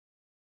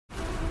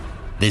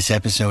This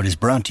episode is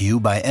brought to you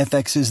by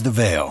FX's The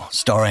Veil,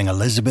 starring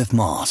Elizabeth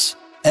Moss.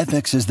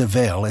 FX's The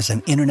Veil is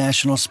an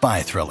international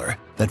spy thriller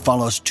that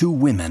follows two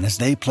women as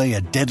they play a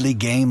deadly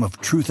game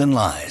of truth and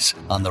lies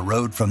on the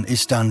road from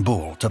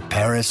Istanbul to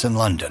Paris and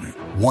London.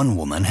 One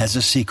woman has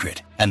a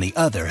secret, and the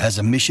other has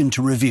a mission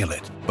to reveal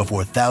it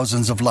before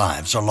thousands of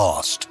lives are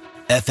lost.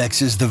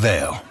 FX's The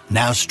Veil,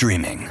 now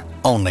streaming,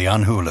 only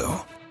on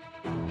Hulu.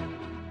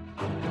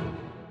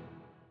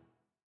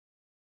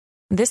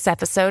 This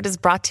episode is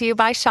brought to you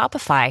by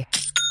Shopify.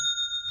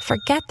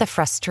 Forget the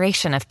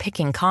frustration of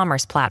picking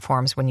commerce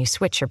platforms when you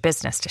switch your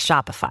business to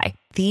Shopify,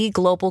 the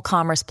global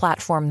commerce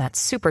platform that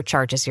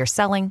supercharges your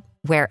selling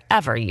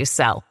wherever you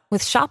sell.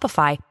 With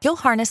Shopify, you'll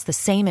harness the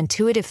same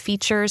intuitive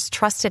features,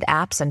 trusted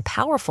apps, and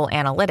powerful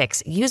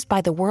analytics used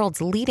by the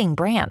world's leading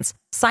brands.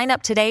 Sign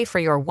up today for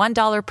your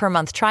 $1 per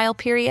month trial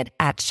period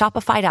at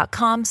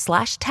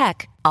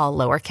shopify.com/tech, all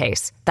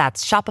lowercase.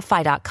 That's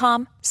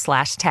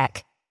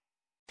shopify.com/tech.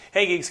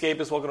 Hey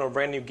Geekscapists, welcome to a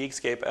brand new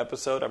Geekscape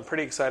episode. I'm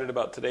pretty excited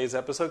about today's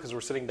episode because we're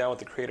sitting down with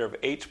the creator of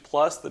H+,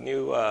 the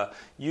new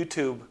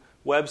YouTube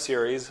web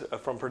series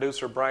from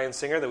producer Brian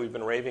Singer that we've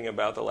been raving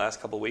about the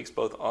last couple of weeks,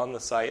 both on the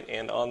site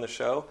and on the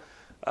show.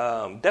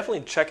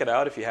 Definitely check it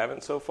out if you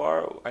haven't so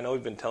far. I know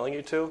we've been telling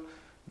you to.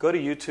 Go to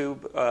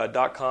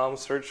youtube.com,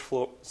 search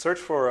for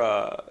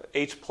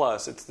H+.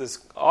 It's this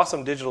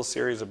awesome digital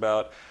series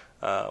about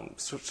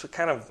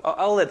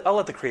I'll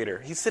let the creator,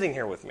 he's sitting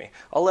here with me,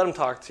 I'll let him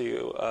talk to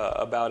you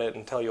about it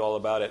and tell you all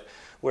about it,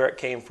 where it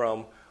came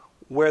from,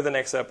 where the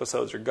next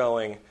episodes are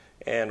going,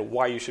 and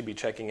why you should be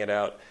checking it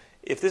out.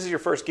 If this is your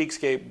first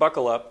Geekscape,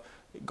 buckle up.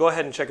 Go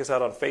ahead and check us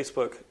out on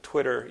Facebook,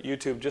 Twitter,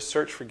 YouTube. Just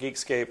search for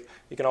Geekscape.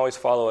 You can always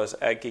follow us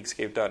at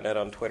geekscape.net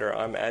on Twitter.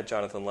 I'm at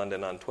Jonathan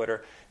London on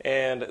Twitter.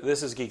 And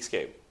this is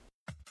Geekscape.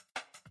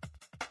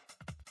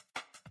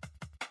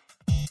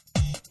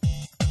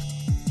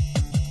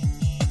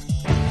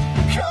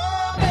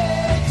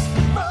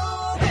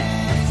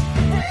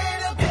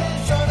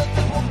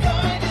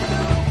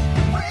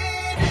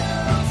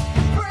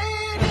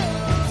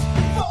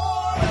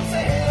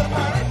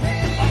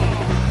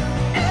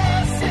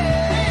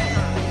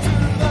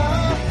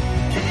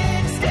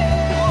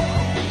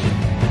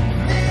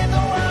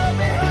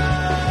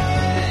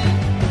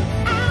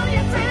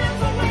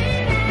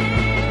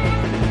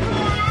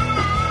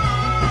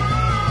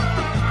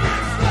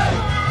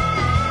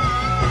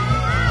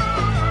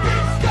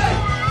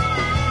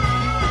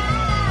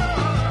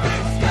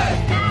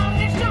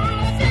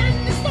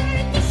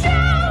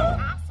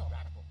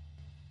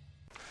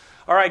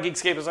 All right,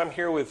 Geekscapists, I'm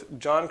here with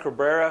John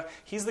Cabrera.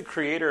 He's the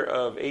creator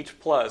of H+,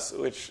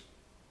 which,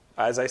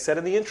 as I said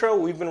in the intro,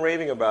 we've been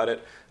raving about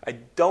it. I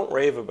don't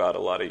rave about a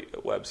lot of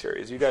web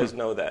series. You guys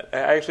know that. I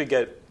actually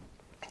get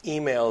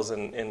emails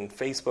and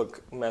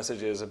Facebook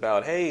messages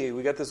about, hey,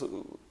 we got this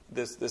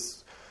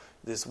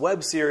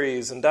web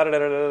series and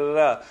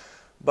da-da-da-da-da-da.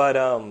 But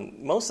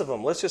most of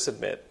them, let's just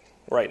admit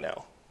right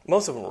now,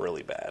 most of them are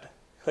really bad.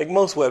 Like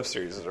most web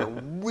series are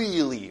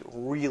really,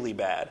 really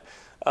bad.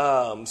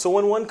 So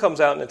when one comes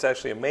out and it's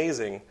actually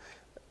amazing,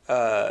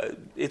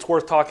 it's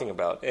worth talking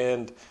about.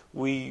 And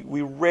we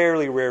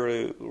rarely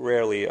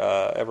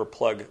ever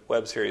plug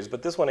web series.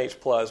 But this one, H+,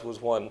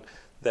 was one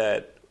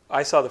that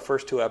I saw the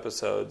first two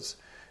episodes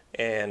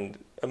and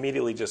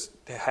immediately just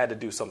had to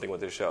do something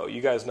with the show.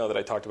 You guys know that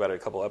I talked about it a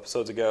couple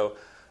episodes ago.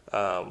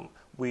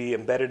 We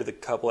embedded the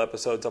couple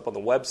episodes up on the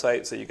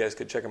website so you guys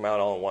could check them out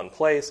all in one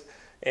place.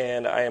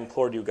 And I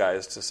implored you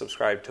guys to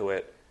subscribe to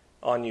it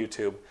on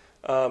YouTube.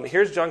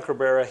 Here's John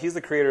Cabrera. He's the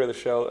creator of the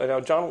show.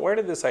 Now, John, where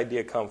did this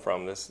idea come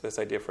from, this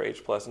idea for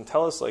H+? And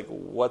tell us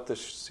what the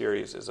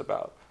series is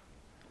about.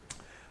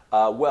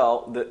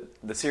 Well,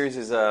 the series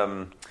is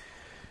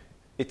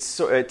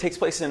it takes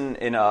place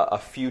in a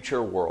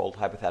future world,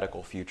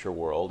 hypothetical future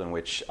world, in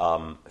which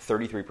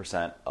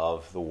 33%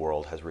 of the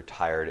world has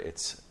retired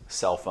its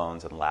cell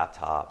phones and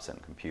laptops and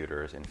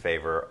computers in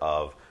favor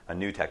of a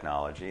new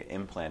technology,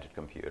 implanted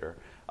computer,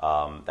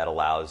 that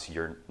allows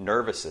your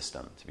nervous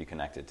system to be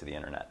connected to the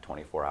internet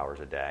 24 hours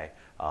a day,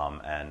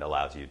 and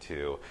allows you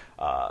to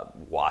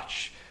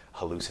watch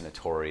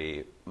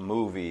hallucinatory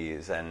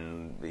movies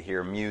and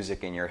hear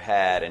music in your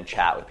head and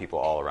chat with people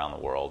all around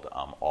the world,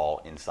 all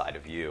inside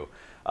of you.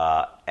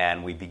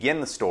 And we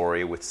begin the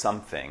story with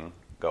something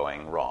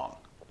going wrong,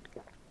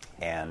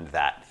 and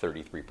that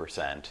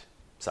 33%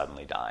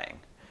 suddenly dying.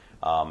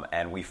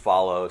 And we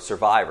follow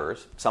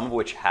survivors, some of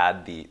which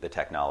had the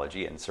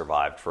technology and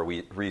survived for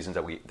reasons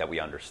that we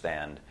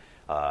understand,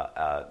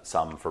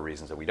 some for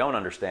reasons that we don't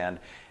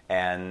understand,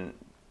 and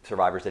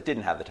survivors that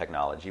didn't have the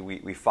technology.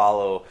 We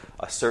follow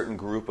a certain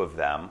group of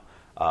them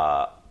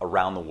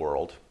around the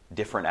world,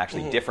 different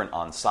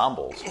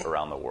ensembles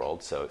around the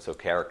world. So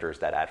characters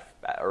that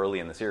early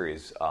in the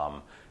series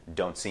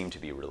don't seem to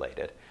be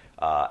related,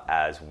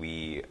 as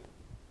we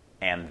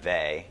and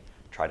they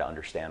try to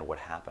understand what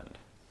happened.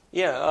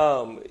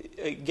 Yeah,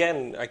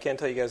 again, I can't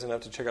tell you guys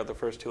enough to check out the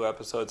first two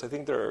episodes. I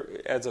think there are,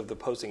 as of the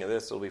posting of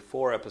this, there'll be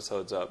 4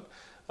 episodes up.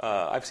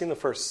 I've seen the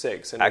first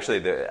 6. And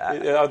Actually,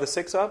 are the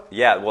 6 up?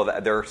 Yeah,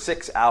 well, there are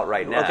 6 out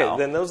right now. Okay,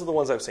 then those are the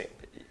ones I've seen.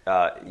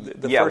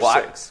 The yeah, first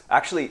well, 6.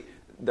 Actually,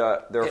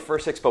 there are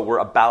first 6, but we're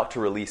about to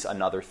release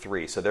another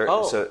 3. So there,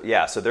 so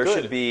there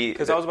good. should be.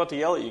 Because I was about to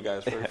yell at you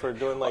guys for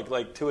doing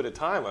like 2 at a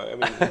time. I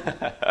mean,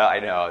 I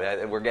know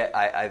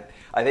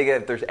I think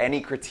if there's any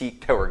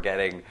critique that we're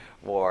getting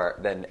more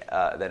than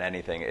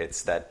anything,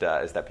 it's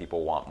that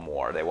people want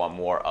more. They want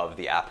more of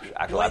the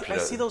actual episode. I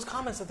see those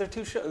comments that they're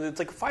too short. It's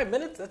like 5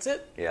 minutes. That's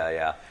it.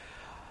 Yeah.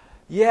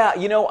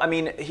 I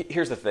mean,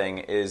 here's the thing: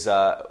 is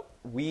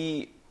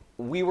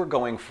we were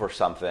going for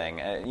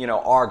something,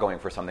 are going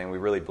for something. We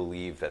really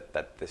believe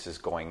that this is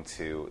going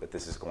to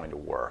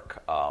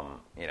work.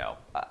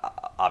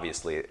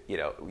 Obviously,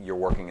 you're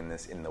working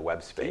in the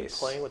web space. Are you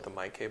playing with the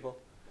mic cable?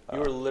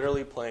 You are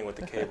literally playing with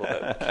the cable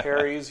that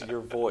carries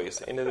your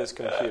voice into this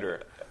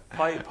computer.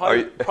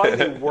 Probably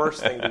the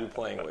worst thing to be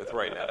playing with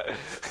right now.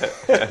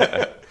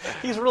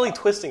 He's really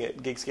twisting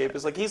it, Geekscape.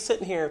 It's like he's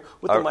sitting here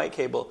with the mic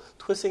cable,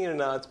 twisting it in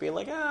knots, being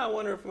like, I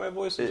wonder if my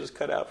voice will just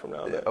cut out from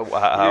now and then.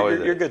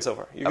 You're good so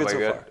far. You're good so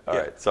far. All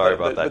right. Sorry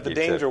about that. But the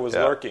danger was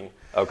lurking.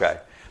 Okay.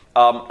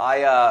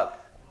 I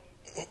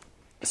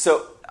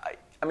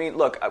mean,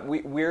 look,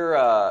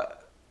 we're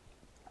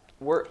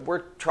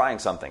trying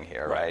something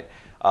here, right?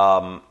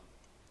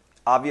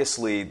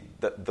 Obviously,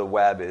 the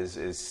web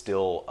is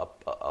still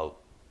a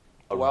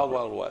Wild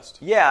Wild West.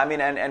 Yeah, I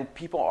mean, and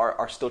people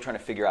are still trying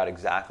to figure out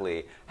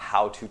exactly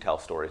how to tell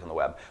stories on the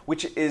web,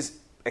 which is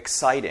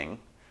exciting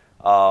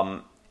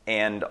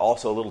and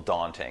also a little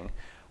daunting.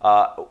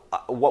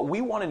 What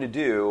we wanted to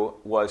do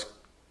was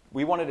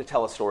we wanted to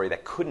tell a story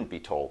that couldn't be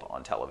told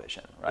on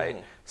television, right?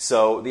 Mm-hmm.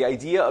 So the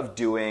idea of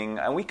doing,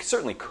 and we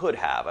certainly could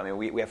have. I mean,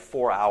 we have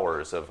 4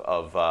 hours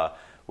of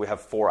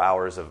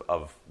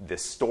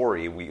this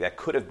story that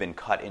could have been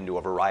cut into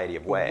a variety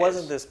of ways.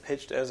 Wasn't this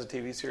pitched as a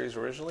TV series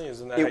originally?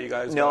 Isn't that how you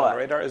guys got on the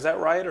radar? Is that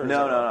right? Or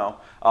no.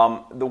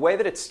 The way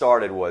that it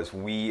started was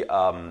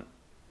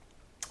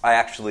I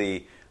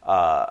actually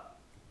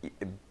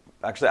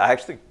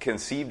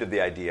conceived of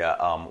the idea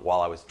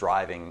while I was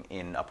driving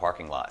in a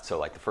parking lot. So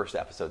like the first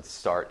episodes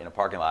start in a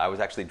parking lot. I was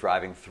actually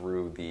driving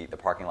through the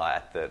parking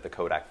lot at the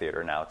Kodak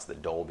Theater. Now it's the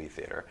Dolby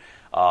Theater.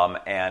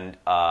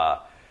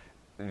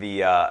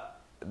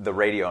 The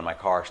radio in my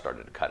car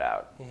started to cut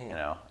out, and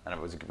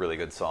it was a really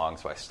good song,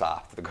 so I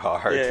stopped the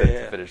car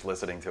to finish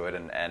listening to it,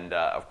 and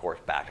of course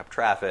backup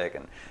traffic,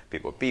 and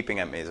people were beeping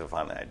at me, so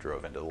finally I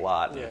drove into the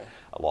lot, and I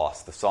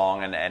lost the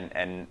song,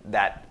 and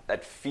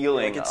that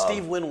feeling it's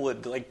Steve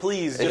Winwood, like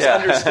please, just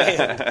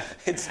understand,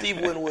 it's Steve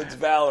Winwood's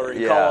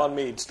Valerie, call on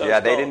me.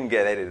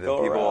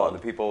 The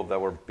people that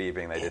were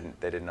beeping,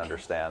 they didn't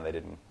understand,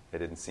 they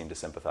didn't seem to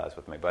sympathize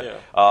with me, but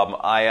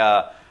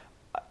I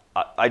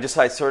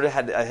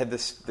had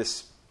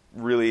this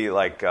really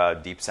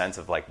deep sense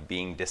of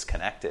being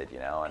disconnected,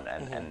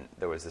 and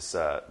there was this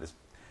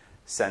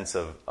sense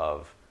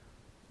of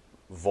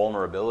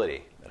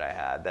vulnerability that I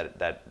had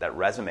that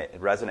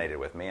resonated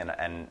with me,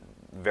 and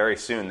very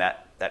soon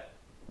that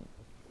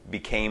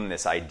became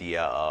this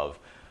idea of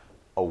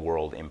a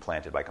world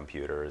implanted by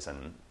computers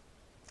and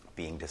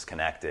being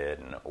disconnected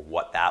and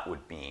what that would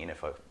mean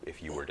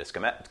if you were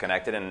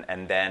disconnected,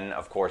 and then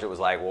of course it was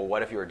like, well,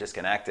 what if you were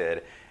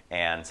disconnected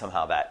and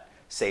somehow that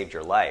saved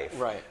your life?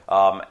 Right.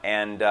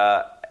 And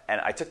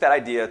I took that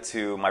idea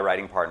to my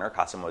writing partner,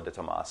 Cosimo De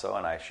Tomaso,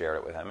 and I shared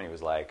it with him, and he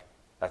was like,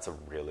 that's a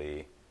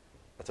really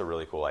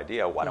cool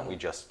idea. Why don't we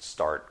just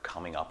start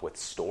coming up with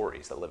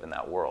stories that live in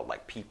that world,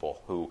 like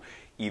people who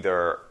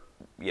either,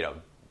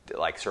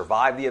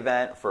 survive the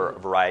event for a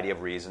variety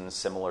of reasons,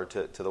 similar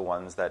to the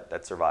ones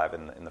that survive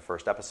in the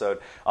first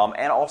episode,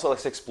 and also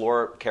let's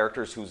explore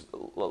characters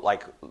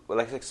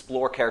let's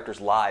explore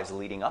characters' lives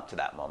leading up to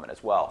that moment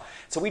as well.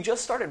 So we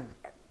just started,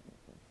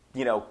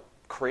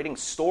 creating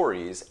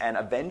stories, and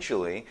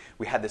eventually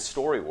we had this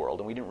story world,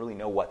 and we didn't really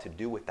know what to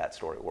do with that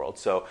story world.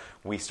 So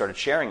we started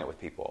sharing it with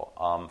people,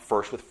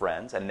 first with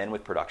friends, and then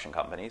with production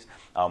companies.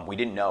 We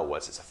didn't know,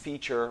 was this a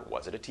feature?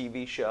 Was it a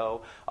TV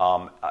show?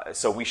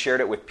 So we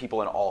shared it with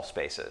people in all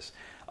spaces.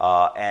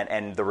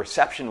 And the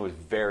reception was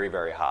very,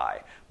 very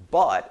high.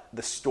 But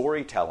the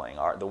storytelling,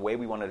 the way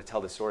we wanted to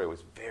tell the story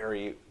was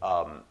very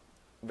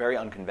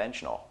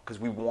unconventional, because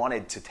we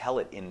wanted to tell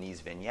it in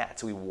these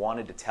vignettes. We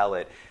wanted to tell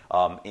it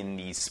in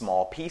these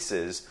small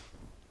pieces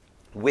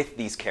with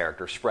these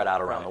characters spread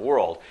out around the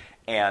world.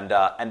 And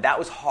that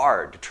was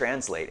hard to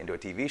translate into a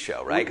TV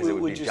show, right? Because it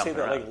would be jumping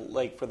around. Would you say that,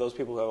 like for those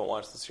people who haven't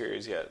watched the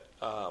series yet,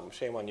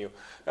 shame on you,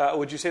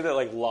 would you say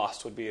that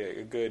Lost would be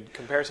a good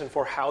comparison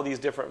for how these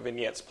different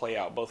vignettes play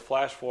out, both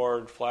flash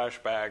forward,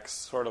 flashbacks,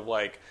 sort of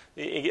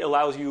it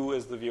allows you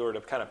as the viewer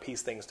to kind of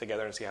piece things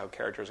together and see how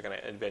characters are going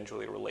to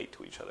eventually relate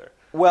to each other?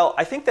 Well,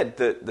 I think that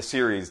the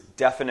series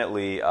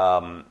definitely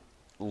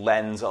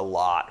lends a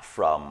lot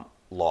from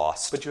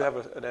Lost. But you have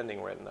an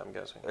ending written, I'm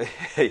guessing.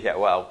 Yeah,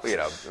 well, we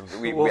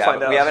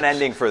have an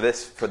ending for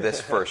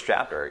this first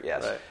chapter,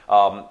 yes.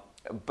 Right.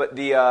 But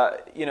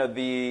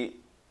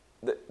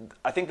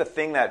I think the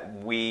thing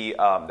that we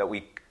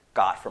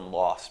got from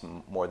Lost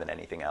more than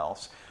anything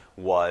else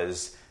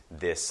was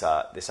this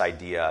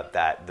idea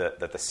that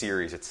the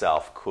series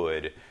itself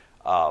could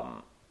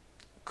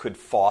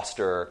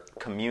foster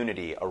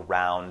community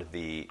around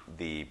the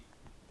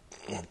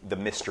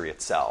mystery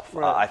itself.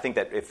 Right. I think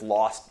that if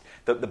Lost,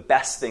 the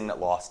best thing that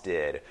Lost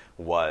did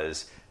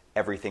was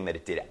everything that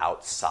it did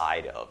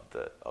outside of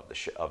the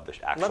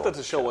actual. Not that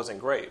the show wasn't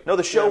great. No,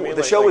 the show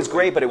was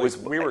great, but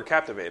we were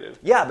captivated.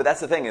 Yeah, but that's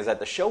the thing, is that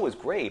the show was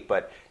great,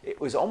 but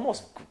it was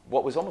almost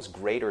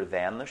greater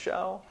than the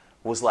show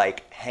was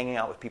like hanging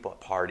out with people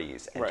at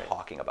parties and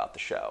talking about the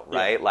show,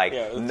 right? Yeah. Like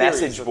the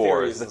message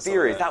boards, the and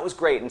theories. stuff like That was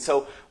great, and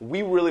so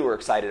we really were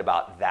excited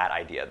about that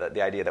idea,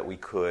 the idea that we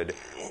could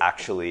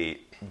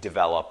actually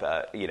develop,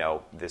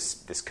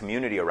 this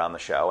community around the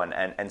show,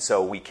 and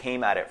so we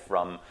came at it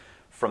from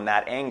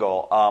that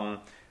angle.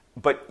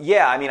 But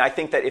yeah, I mean, I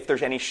think that if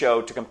there's any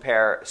show to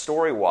compare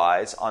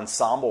story-wise,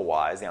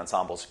 ensemble-wise, the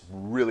ensemble's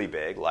really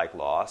big, like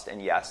Lost,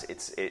 and yes,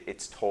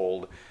 it's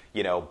told,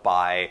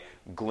 by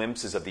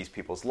glimpses of these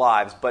people's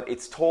lives, but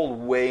it's told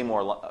way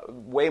more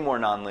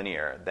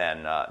nonlinear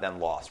than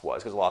Lost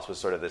was, because Lost was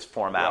sort of this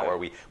format where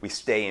we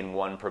stay in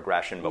one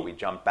progression, but we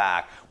jump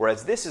back,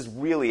 whereas this is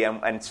really,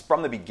 and it's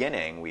from the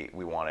beginning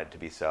we wanted it to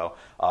be so,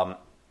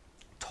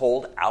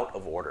 told out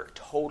of order,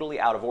 totally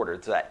out of order.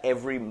 So that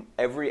every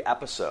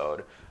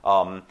episode,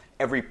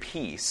 every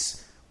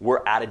piece,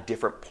 we're at a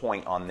different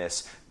point on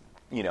this,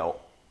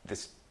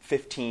 this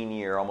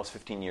almost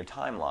 15-year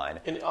timeline.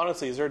 And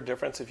honestly, is there a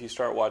difference if you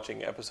start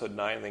watching episode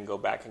 9 and then go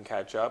back and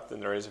catch up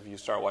than there is if you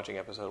start watching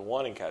episode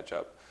 1 and catch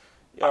up,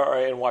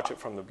 and watch it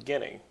from the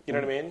beginning? You know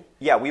what I mean?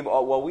 Yeah, we've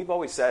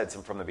always said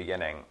from the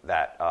beginning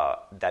that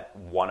that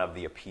one of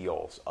the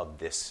appeals of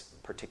this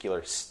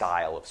particular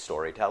style of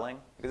storytelling,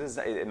 because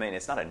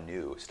it's not a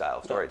new style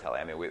of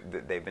storytelling. I mean,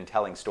 they've been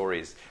telling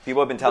stories.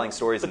 People have been telling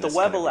stories. But the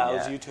web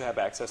allows you to have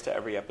access to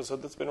every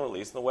episode that's been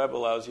released, and the web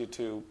allows you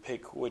to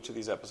pick which of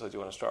these episodes you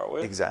want to start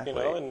with. Exactly.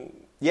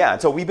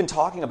 And so we've been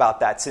talking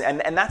about that,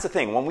 and that's the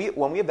thing. When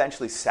we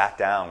eventually sat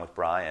down with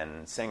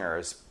Bryan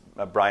Singer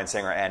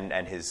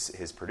and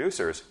his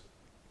producers,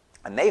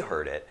 and they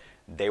heard it,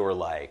 they were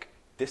like,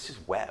 "This is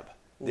web.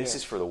 This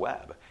is for the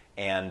web."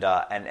 And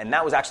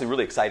that was actually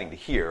really exciting to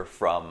hear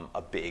from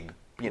a big,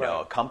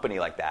 a company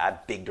like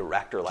that, big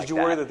director like that. Did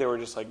you worry that they were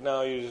just like,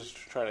 no, you're just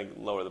trying to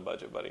lower the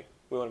budget, buddy?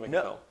 We want to make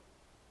a film.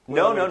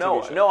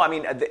 No. I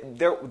mean,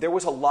 there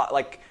was a lot.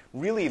 Like,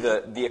 really,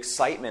 the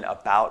excitement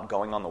about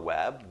going on the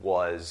web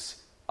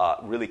was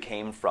really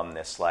came from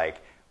this,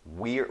 like,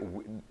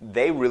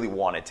 they really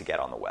wanted to get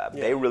on the web.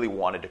 Yeah. They really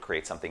wanted to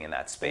create something in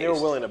that space. And they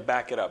were willing to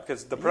back it up,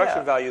 because the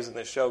production values in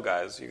this show,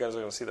 guys, you guys are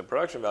going to see the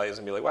production values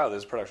and be like, wow,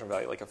 there's production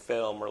value like a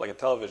film or like a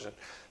television.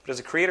 But as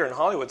a creator in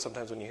Hollywood,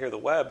 sometimes when you hear the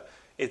web,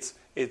 it's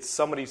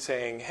somebody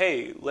saying,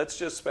 hey, let's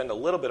just spend a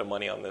little bit of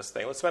money on this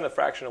thing. Let's spend a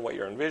fraction of what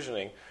you're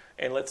envisioning,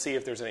 and let's see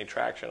if there's any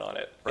traction on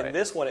it. Right. In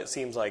this one, it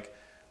seems like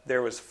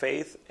there was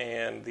faith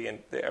and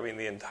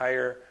the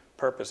entire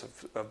purpose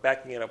of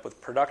backing it up with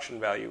production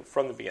value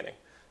from the beginning.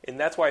 And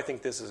that's why I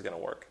think this is going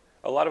to work.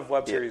 A lot of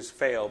web series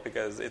fail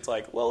because it's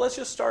like, well, let's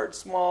just start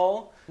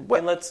small,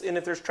 and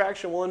if there's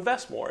traction, we'll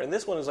invest more. And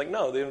this one is like,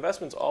 no, the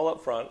investment's all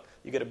up front.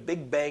 You get a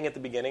big bang at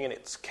the beginning, and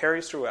it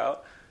carries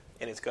throughout,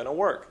 and it's going to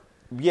work.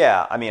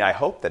 Yeah, I mean, I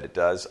hope that it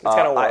does. It's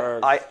going to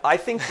work. I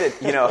think that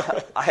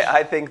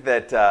I think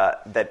that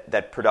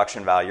that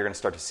production value, you're going to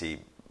start to see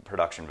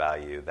production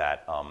value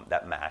that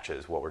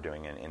matches what we're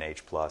doing in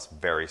H+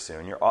 very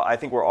soon. I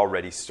think we're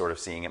already sort of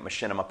seeing it.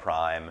 Machinima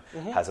Prime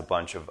has a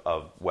bunch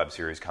of web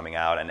series coming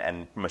out,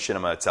 and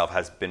Machinima itself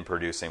has been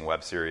producing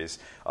web series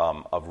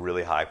of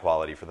really high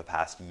quality for the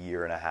past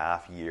year and a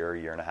half.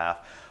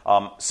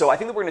 So I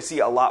think that we're going to see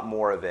a lot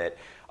more of it.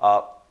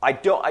 I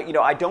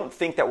don't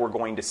think that we're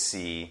going to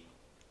see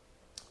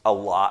a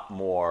lot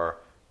more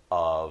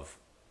of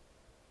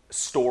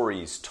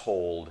stories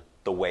told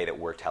the way that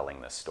we're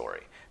telling this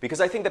story.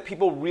 Because I think that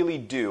people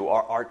really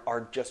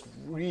are just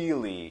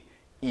really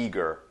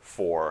eager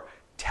for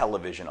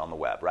television on the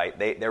web, right?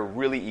 They're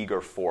really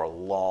eager for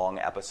long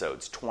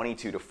episodes,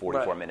 22 to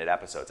 44-minute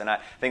episodes. And I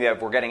think that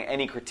if we're getting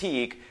any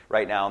critique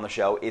right now on the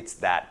show, it's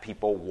that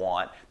people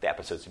want the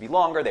episodes to be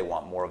longer, they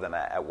want more of them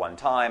at one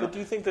time. But do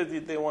you think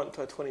that they want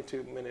a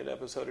 22-minute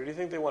episode, or do you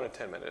think they want a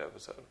 10-minute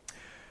episode?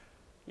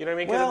 You know what I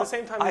mean? Because at the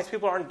same time, these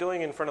people aren't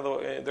doing in front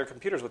of their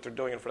computers what they're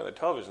doing in front of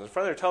their televisions. In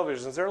front of their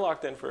televisions, they're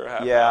locked in for a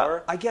half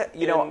hour. I get,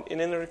 and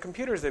in their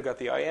computers, they've got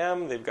the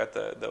IM, they've got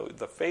the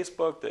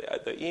Facebook,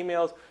 the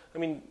emails. I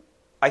mean,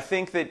 I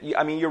think that,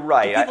 you're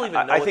right. Do people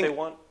even know what they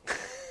want?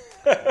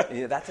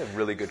 Yeah, that's a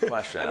really good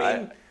question. I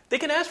mean, they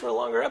can ask for a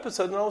longer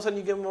episode, and all of a sudden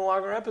you give them a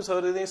longer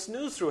episode, and they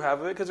snooze through half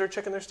of it because they're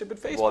checking their stupid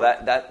Facebook.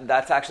 Well,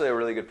 that's actually a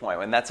really good point,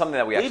 and that's something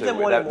that we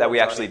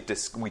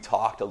we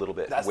talked a little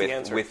bit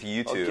with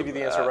YouTube. I'll give you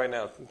the answer right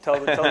now. Tell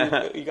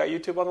them you got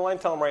YouTube on the line.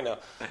 Tell them right now.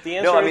 The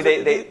answer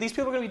is these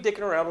people are going to be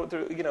dicking around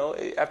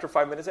with after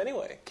 5 minutes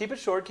anyway. Keep it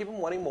short. Keep them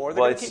wanting more.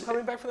 They're going to keep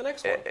coming back for the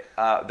next one.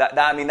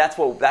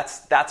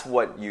 That's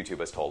what YouTube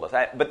has told us.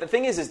 But the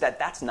thing is that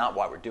that's not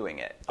why we're doing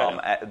it.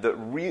 The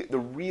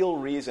real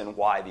reason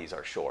why these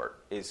are short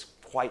is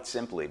quite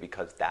simply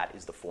because that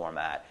is the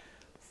format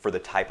for the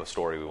type of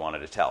story we wanted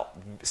to tell.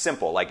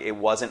 Simple. Like, it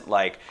wasn't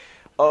like,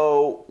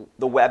 oh,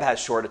 the web has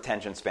short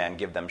attention span,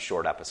 give them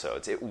short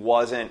episodes. It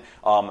wasn't,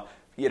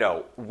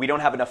 we don't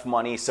have enough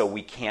money, so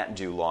we can't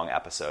do long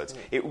episodes.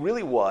 It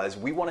really was,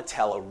 we want to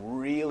tell a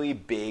really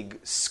big,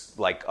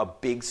 like a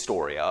big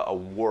story, a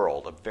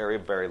world, a very,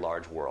 very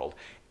large world.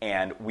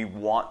 And we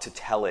want to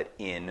tell it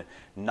in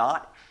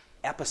not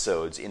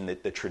episodes in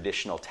the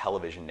traditional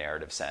television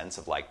narrative sense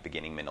of like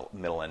beginning,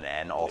 middle, and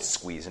end all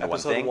squeezed into one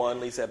thing. Episode 1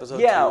 leads to episode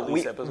 2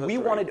 leads to episode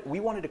 3. We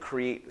wanted to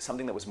create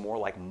something that was more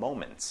like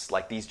moments,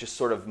 like these just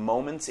sort of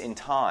moments in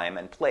time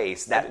and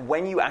place that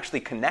when you actually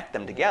connect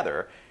them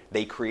together,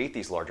 they create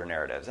these larger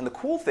narratives. And the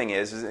cool thing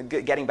is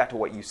getting back to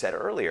what you said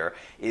earlier,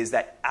 is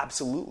that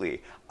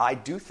absolutely, I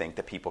do think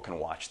that people can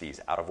watch these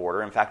out of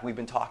order. In fact, we've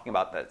been talking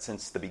about that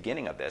since the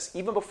beginning of this,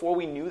 even before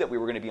we knew that we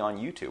were going to be on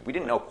YouTube. We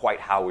didn't know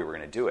quite how we were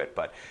going to do it,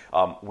 but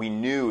we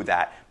knew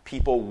that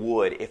people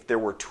would, if there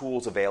were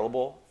tools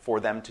available for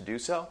them to do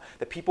so,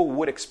 that people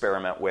would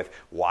experiment with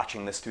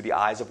watching this through the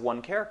eyes of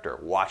one character,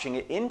 watching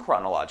it in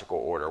chronological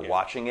order,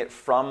 watching it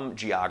from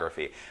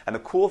geography. And the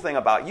cool thing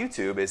about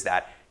YouTube is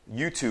that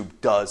YouTube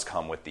does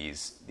come with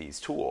these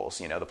tools.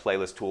 The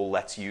playlist tool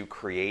lets you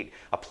create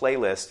a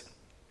playlist.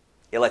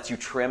 It lets you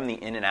trim the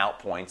in and out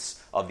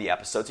points of the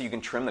episode, so you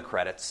can trim the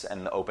credits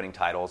and the opening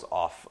titles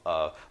off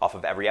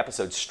of every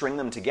episode, string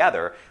them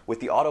together with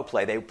the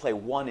autoplay. They play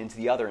one into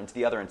the other, into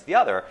the other, into the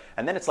other,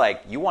 and then it's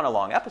like, you want a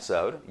long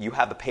episode, you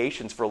have the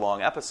patience for a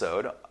long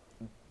episode,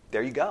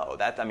 there you go.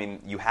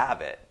 You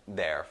have it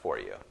there for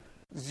you.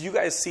 Do you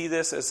guys see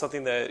this as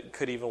something that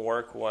could even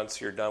work once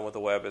you're done with the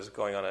web, as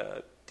going on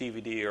a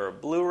DVD or a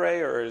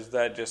Blu-ray, or does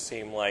that just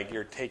seem like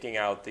you're taking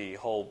out the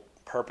whole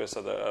purpose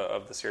of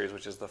the series,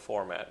 which is the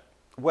format?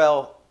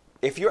 Well,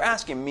 if you're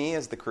asking me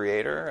as the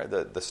creator,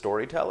 the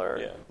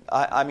storyteller,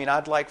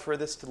 I'd like for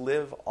this to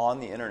live on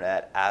the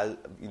internet as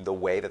the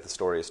way that the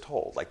story is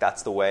told. Like,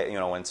 that's the way,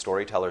 when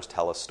storytellers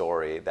tell a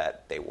story,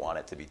 that they want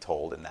it to be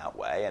told in that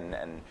way,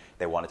 and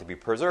they want it to be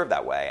preserved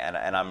that way.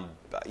 And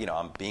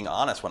I'm being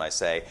honest when I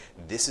say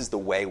this is the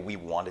way we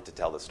wanted to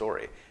tell the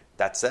story.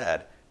 That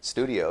said,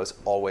 studios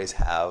always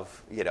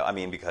have,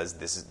 because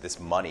this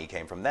money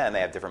came from them,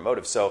 they have different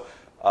motives. So,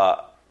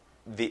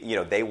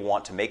 they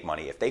want to make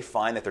money. If they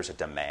find that there's a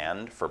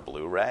demand for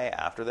Blu-ray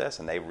after this,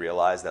 and they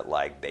realize that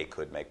they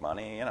could make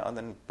money,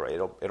 then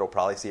it'll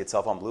probably see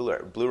itself on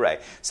Blu-ray.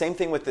 Same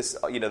thing with this.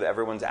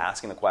 Everyone's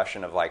asking the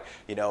question of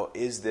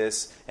is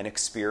this an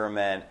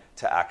experiment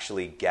to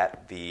actually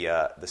get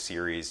the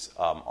series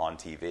on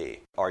TV?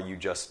 Are you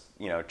just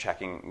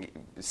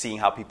seeing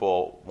how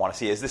people want to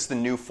see? Is this the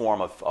new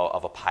form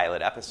of a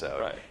pilot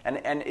episode? Right.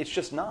 And it's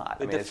just not.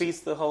 It defeats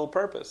the whole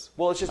purpose.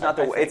 Well, it's just not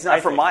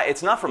from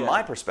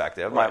my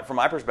perspective. Right. From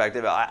my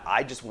perspective,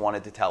 I just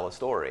wanted to tell a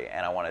story,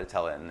 and I wanted to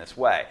tell it in this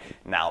way.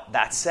 Now,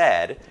 that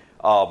said,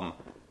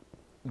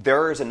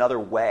 there is another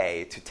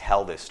way to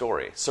tell this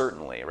story.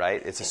 Certainly,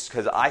 right? It's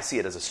because I see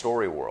it as a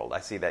story world.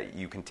 I see that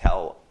you can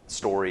tell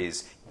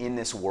stories in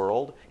this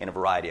world in a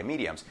variety of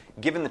mediums.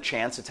 Given the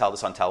chance to tell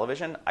this on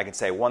television, I can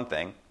say one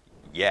thing.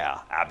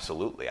 Yeah,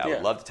 absolutely. I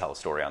would love to tell a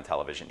story on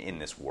television in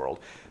this world.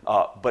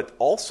 But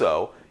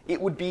also, it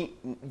would be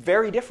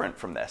very different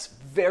from this.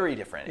 Very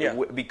different. Yeah.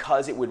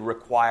 Because it would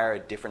require a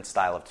different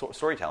style of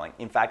storytelling.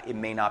 In fact, it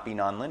may not be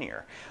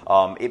nonlinear.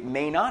 It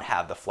may not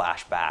have the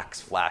flashbacks,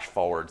 flash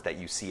forwards that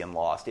you see in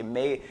Lost. It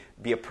may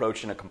be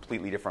approached in a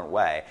completely different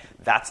way.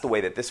 That's the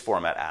way that this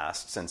format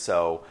asks. And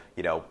so,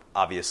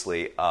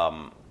 obviously,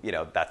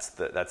 that's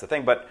the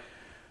thing. But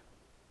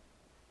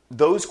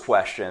those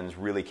questions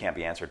really can't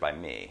be answered by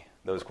me.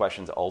 Those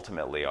questions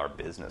ultimately are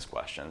business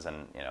questions,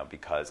 and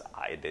because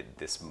I did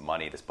this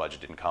budget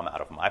didn't come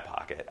out of my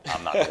pocket.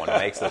 I'm not the one who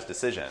makes those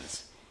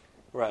decisions.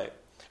 Right.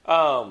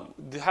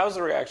 How's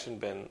the reaction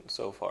been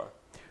so far?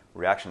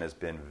 Reaction has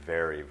been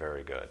very,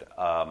 very good.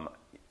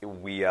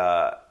 We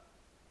had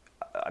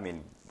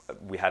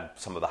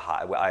some of the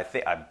high.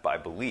 I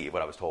believe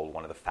what I was told,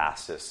 one of the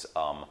fastest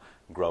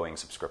growing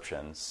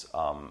subscriptions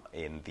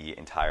in the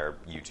entire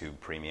YouTube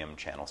premium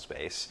channel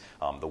space.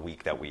 The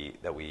week that we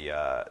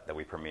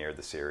premiered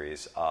the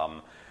series,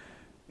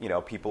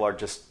 people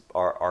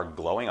are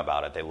glowing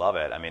about it. They love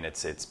it.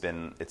 It's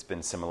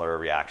been similar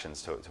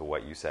reactions to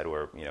what you said,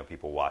 where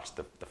people watch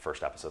the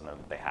first episode and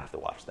they have to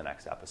watch the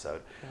next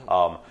episode.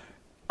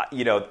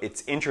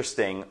 It's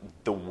interesting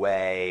the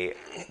way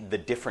the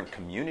different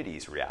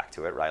communities react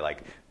to it, right?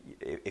 Like,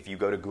 if you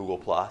go to Google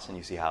Plus and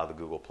you see how the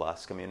Google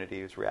Plus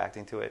community is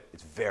reacting to it,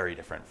 it's very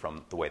different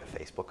from the way the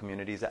Facebook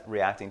community is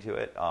reacting to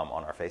it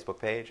on our Facebook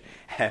page,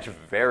 and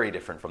very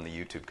different from the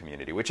YouTube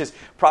community, which is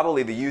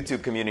probably the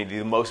YouTube community,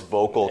 the most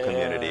vocal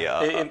community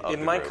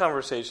in my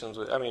conversations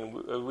with,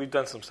 we've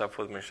done some stuff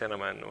with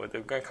Machinima, and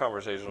we've got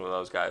conversations with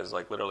those guys,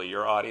 like literally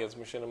your audience,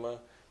 Machinima,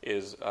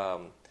 is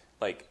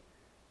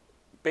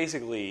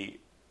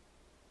basically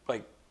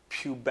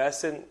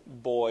pubescent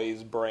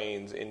boys'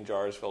 brains in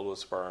jars filled with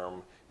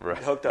sperm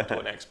hooked up to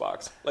an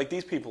Xbox. Like,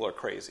 these people are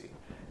crazy.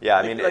 Yeah,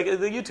 I mean,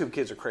 the YouTube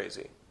kids are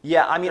crazy.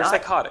 Yeah, I mean, they're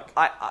psychotic.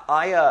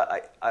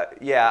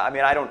 Yeah, I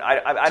mean, I don't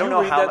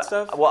know how. That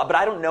stuff? Well, but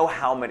I don't know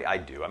how many. I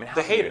do. I mean,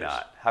 the haters.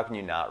 How can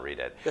you not read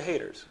it? The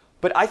haters.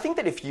 But I think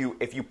that if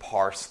you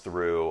parse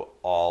through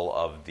all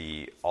of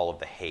the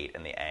hate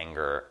and the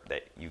anger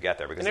that you get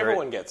there, because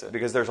everyone gets it,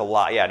 because there's a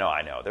lot. Yeah, no,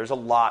 I know. There's a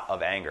lot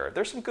of anger.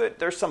 There's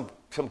some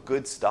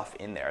good stuff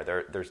in there.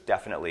 There's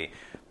definitely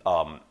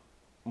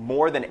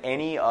more than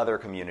any other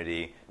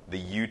community.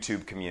 The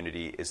YouTube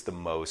community is the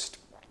most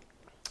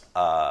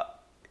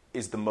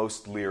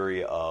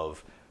leery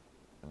of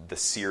the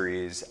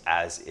series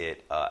as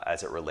it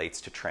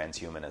relates to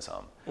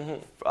transhumanism.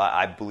 Mm-hmm.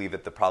 I believe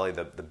that probably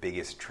the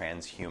biggest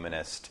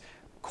transhumanist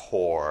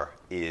core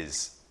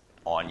is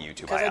on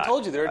YouTube. Because I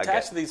told you they're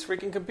attached to these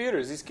freaking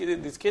computers. These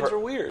kids are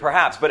weird.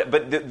 Perhaps, but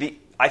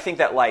I think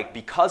that, like,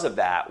 because of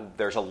that,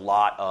 there's a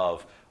lot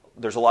of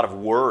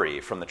worry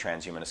from the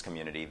transhumanist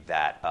community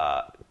that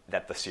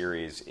the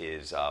series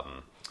is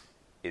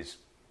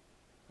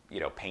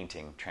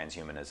painting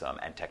transhumanism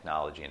and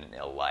technology in an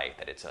ill light,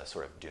 that it's a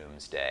sort of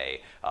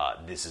doomsday.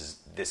 This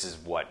is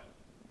what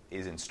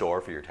is in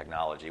store for your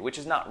technology, which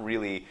is not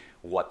really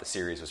what the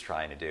series was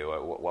trying to do,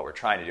 or what we're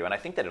trying to do. And I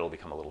think that it'll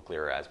become a little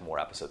clearer as more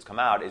episodes come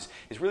out, is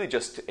really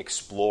just to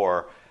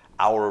explore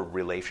our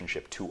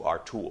relationship to our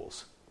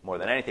tools more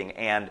than anything,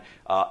 and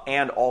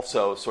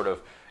also sort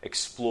of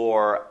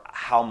explore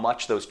how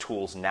much those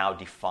tools now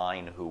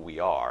define who we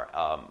are,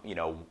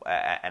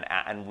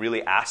 and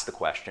really ask the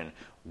question: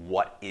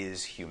 what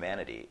is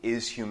humanity?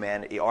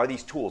 Are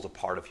these tools a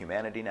part of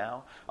humanity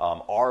now?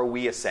 Are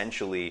we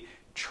essentially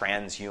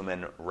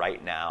transhuman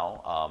right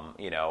now?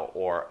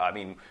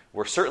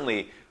 We're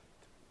certainly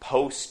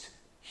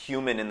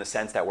post-human in the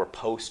sense that we're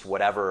post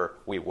whatever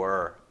we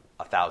were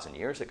 1,000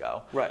 years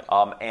ago. Right.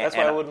 That's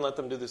why I wouldn't let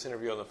them do this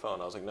interview on the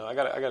phone. I was like, no, I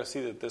got to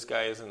see that this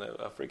guy isn't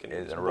a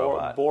freaking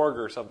robot. Borg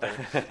or something.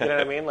 You know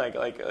what I mean?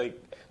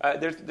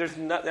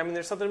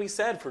 There's something to be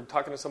said for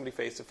talking to somebody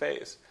face to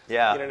face.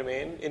 Yeah. You know what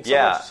I mean? And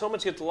so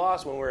much gets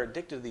lost when we're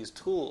addicted to these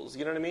tools.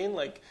 You know what I mean?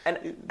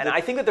 And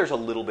I think that there's a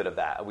little bit of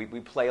that. We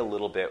play a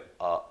little bit.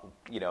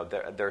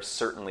 There's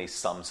certainly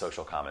some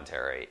social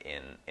commentary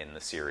in the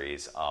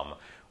series.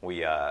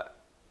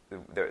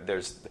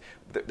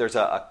 There's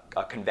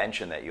a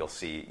convention that you'll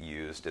see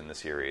used in the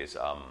series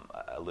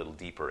a little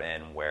deeper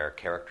in, where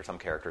some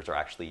characters are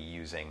actually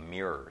using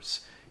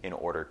mirrors in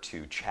order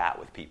to chat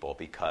with people,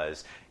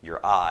 because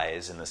your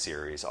eyes in the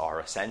series are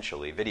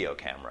essentially video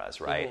cameras,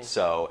 right? Mm-hmm.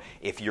 So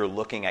if you're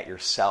looking at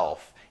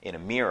yourself in a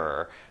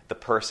mirror, the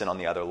person on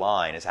the other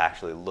line is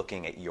actually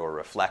looking at your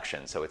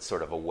reflection. So it's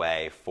sort of a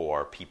way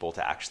for people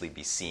to actually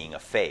be seeing a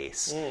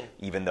face,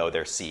 even though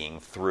they're seeing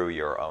through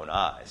your own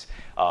eyes.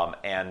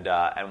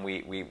 And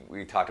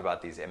we talked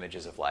about these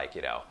images of,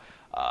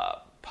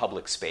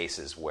 public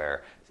spaces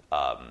where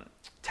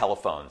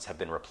telephones have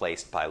been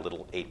replaced by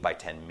little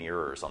 8x10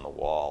 mirrors on the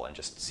wall, and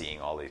just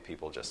seeing all these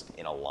people just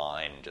in a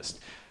line,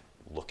 just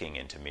looking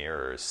into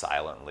mirrors,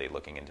 silently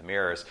looking into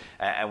mirrors.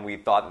 And we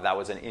thought that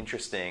was an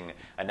interesting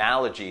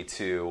analogy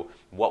to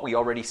what we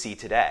already see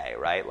today,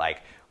 right?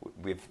 Like,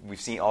 we've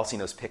all seen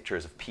those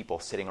pictures of people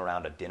sitting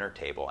around a dinner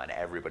table and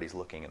everybody's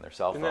looking in their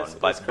cell phone,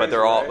 but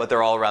they're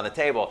all around the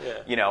table.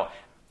 Yeah.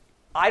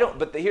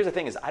 But here's the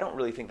thing: is I don't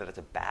really think that it's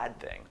a bad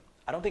thing.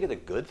 I don't think it's a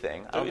good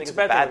thing. I don't think it's a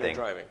bad thing when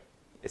you're driving.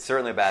 It's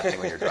certainly a bad thing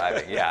when you're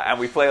driving. Yeah, and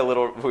we play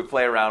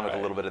around with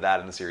a little bit of that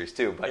in the series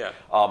too. But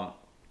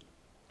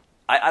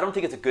I don't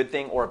think it's a good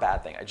thing or a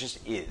bad thing. It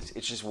just is.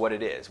 It's just what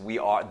it is. We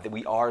are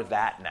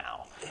that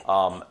now.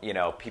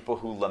 People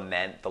who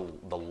lament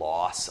the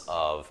loss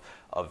of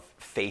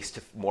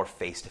more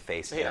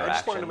face-to-face interaction. I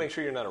just wanted to make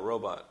sure you're not a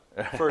robot.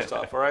 First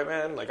off, all right,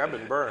 man. Like, I've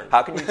been burned.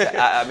 How can you?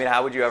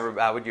 How would you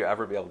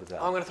ever be able to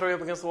tell? I'm going to throw you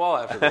up against the wall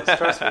after this.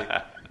 Trust me.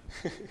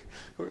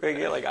 We're going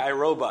to get like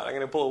iRobot. I'm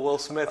going to pull a Will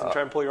Smith and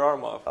try and pull your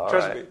arm off.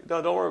 Trust me.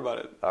 No, don't worry about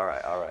it. All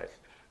right.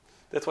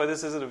 That's why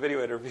this isn't a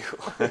video interview.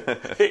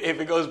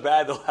 If it goes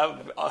bad, they'll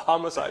have a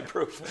homicide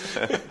proof.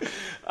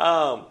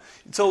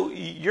 So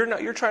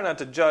you're trying not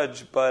to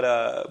judge, but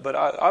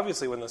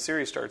obviously when the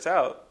series starts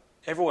out,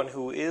 everyone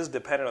who is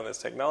dependent on this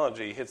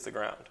technology hits the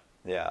ground.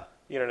 Yeah.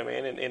 You know what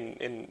I mean?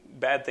 And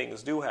bad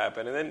things do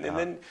happen. And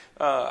then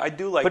I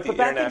do like the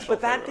international.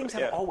 But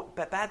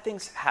bad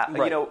things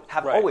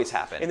have always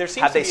happened. And there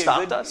seems have to they be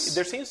stopped us?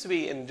 There seems to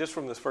be, and just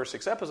from the first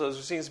 6 episodes,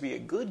 there seems to be a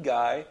good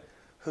guy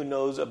who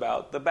knows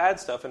about the bad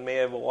stuff and may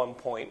have at one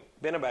point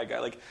been a bad guy.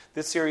 Like,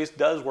 this series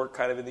does work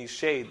kind of in these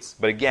shades.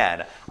 But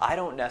again, I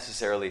don't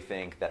necessarily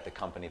think that the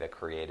company that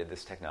created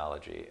this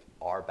technology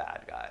are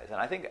bad guys. And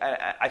I think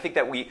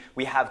that we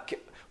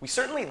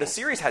certainly, the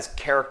series has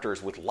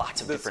characters with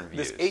lots of different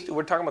views.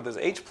 We're talking about this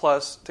H+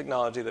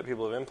 technology that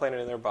people have implanted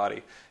in their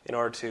body in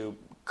order to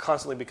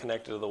constantly be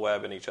connected to the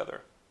web and each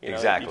other.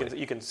 Exactly.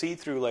 You can see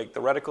through like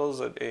the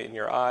reticles in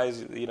your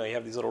eyes. You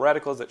have these little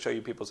reticles that show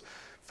you people's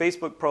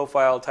Facebook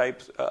profile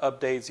types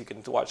updates. You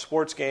can watch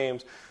sports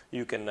games.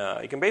 You can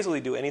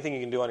basically do anything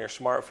you can do on your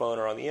smartphone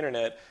or on the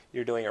internet.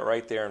 You're doing it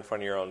right there in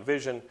front of your own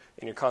vision,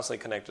 and you're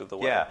constantly connected to the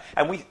web. Yeah,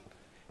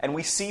 and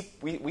we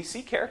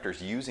see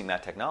characters using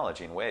that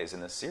technology in ways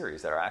in this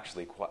series that are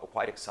actually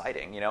quite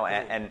exciting,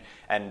 and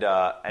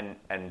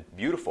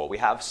beautiful. We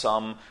have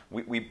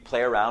we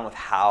play around with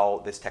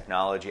how this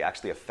technology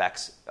actually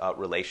affects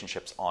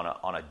relationships on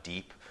a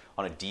deep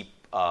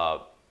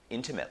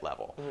intimate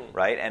level,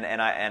 right?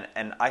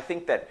 And I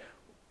think that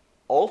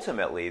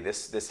ultimately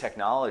this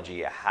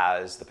technology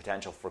has the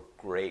potential for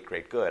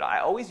great good. I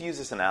always use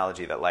this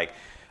analogy that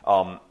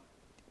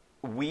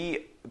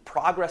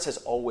progress has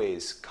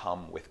always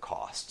come with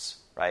costs,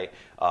 right?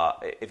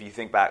 If you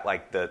think back,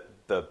 like the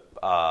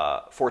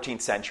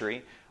 14th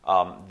century,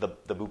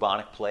 the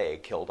bubonic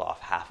plague killed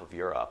off half of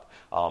Europe,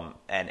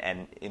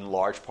 and in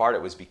large part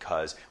it was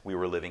because we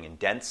were living in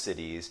dense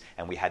cities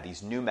and we had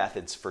these new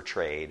methods for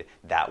trade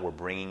that were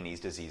bringing these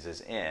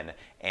diseases in,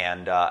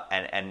 and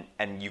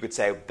you could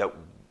say that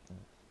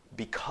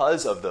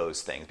because of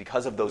those things,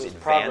 because of those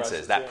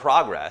advances,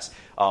 progress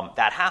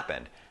that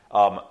happened,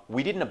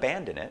 we didn't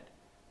abandon it.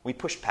 We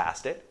pushed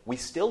past it. We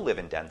still live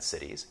in dense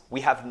cities.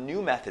 We have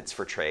new methods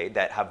for trade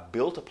that have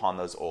built upon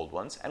those old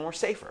ones, and we're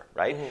safer,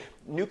 right?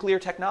 Nuclear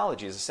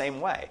technology is the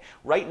same way.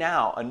 Right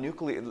now,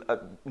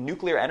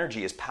 nuclear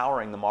energy is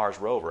powering the Mars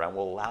rover and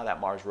will allow that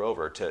Mars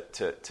rover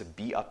to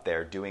be up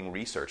there doing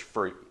research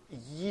for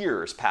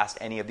years past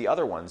any of the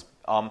other ones.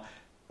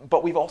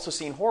 But we've also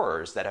seen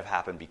horrors that have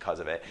happened because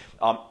of it.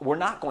 We're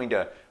not going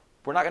to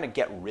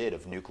get rid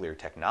of nuclear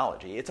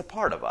technology. It's a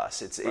part of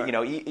us. It's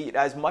right.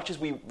 As much as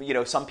we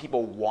some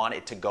people want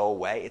it to go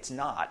away, it's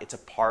not. It's a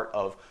part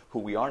of who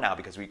we are now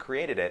because we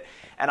created it.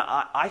 And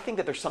I think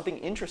that there's something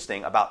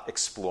interesting about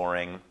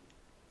exploring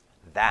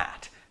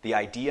that. The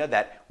idea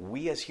that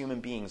we as human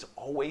beings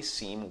always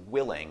seem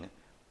willing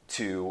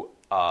to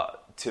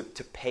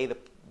pay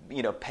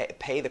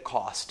the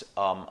cost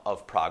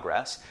of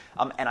progress.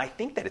 And I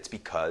think that it's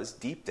because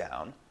deep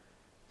down,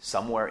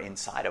 somewhere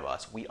inside of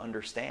us, we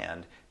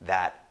understand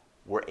that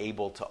we're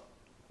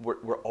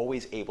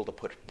always able to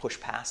push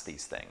past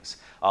these things.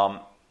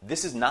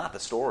 This is not the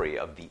story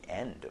of the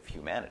end of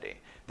humanity.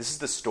 This is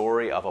the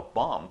story of a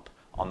bump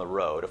on the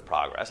road of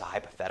progress, a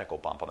hypothetical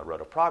bump on the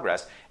road of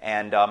progress.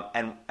 And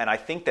I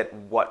think that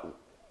what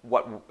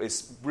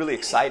is really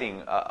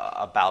exciting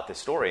about this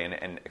story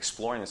and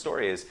exploring the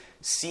story is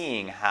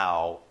seeing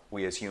how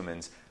we as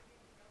humans,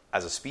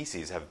 as a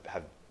species,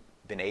 have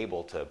been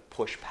able to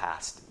push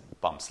past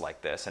bumps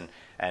like this and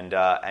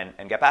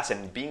get past it,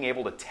 and being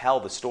able to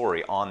tell the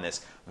story on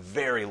this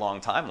very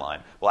long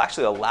timeline will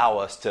actually allow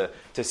us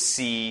to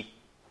see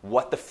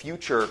what the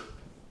future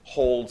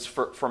holds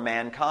for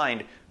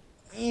mankind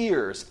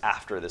years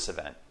after this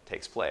event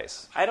takes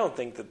place. I don't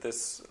think that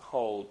this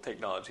whole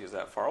technology is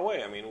that far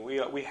away. I mean,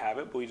 we have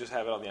it, but we just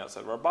have it on the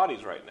outside of our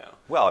bodies right now.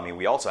 Well, I mean,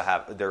 we also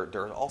have there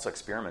are also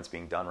experiments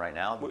being done right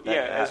now.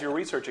 As you're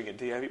researching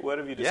it, what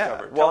have you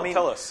discovered? Yeah. Well,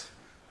 tell us.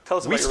 Tell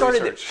us about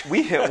your research.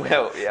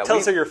 Tell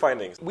us your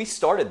findings. We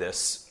started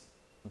this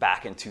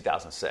back in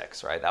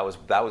 2006, right? That was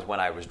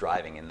when I was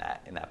driving in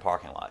that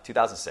parking lot.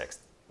 2006.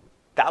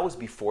 That was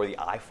before the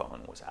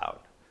iPhone was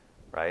out,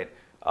 right?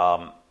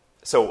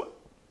 So,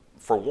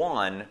 for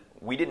one,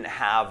 we didn't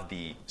have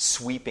the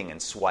sweeping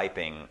and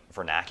swiping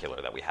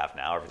vernacular that we have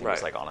now. Everything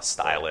was like on a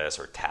stylus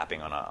or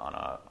tapping on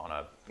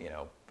a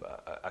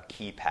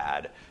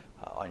keypad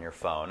on your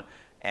phone,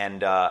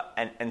 and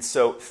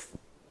so.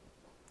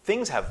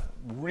 Things have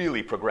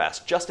really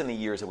progressed just in the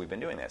years that we've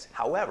been doing this.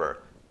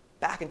 However,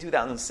 back in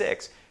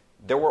 2006,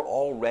 there were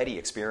already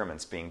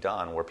experiments being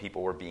done where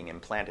people were being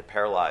implanted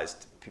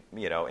paralyzed,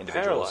 individuals.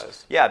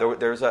 Paralyzed? Yeah,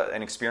 there's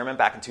an experiment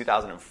back in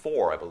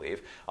 2004, I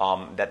believe,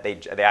 that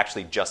they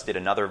actually just did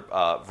another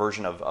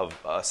version of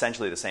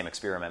essentially the same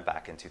experiment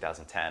back in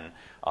 2010,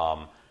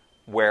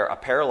 where a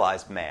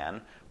paralyzed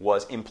man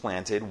was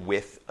implanted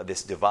with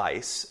this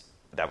device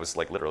that was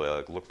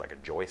literally looked like a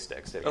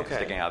joystick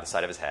sticking out the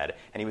side of his head,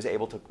 and he was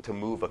able to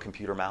move a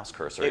computer mouse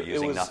cursor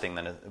using nothing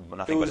but his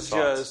thoughts. It was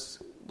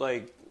just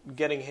like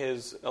getting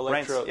his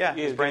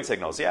his brain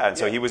signals, and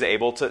so he was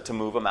able to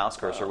move a mouse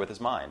cursor with his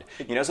mind.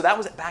 So that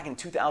was back in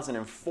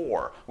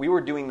 2004. We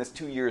were doing this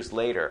 2 years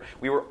later.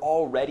 We were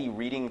already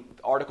reading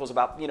articles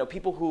about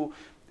people who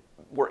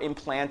were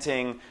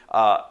implanting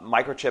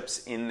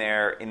microchips in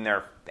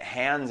their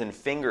hands and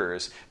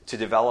fingers to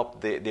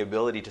develop the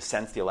ability to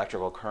sense the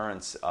electrical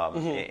currents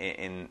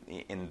in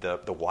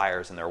the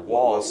wires in their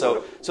walls.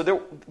 So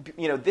there,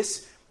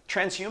 this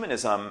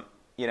transhumanism,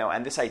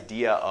 and this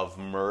idea of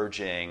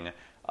merging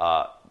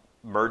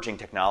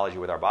technology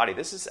with our body.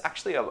 This is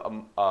actually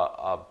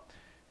a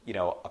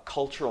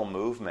cultural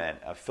movement,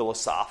 a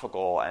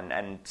philosophical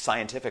and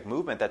scientific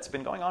movement that's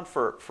been going on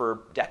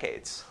for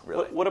decades,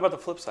 really. What about the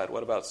flip side?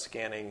 What about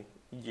scanning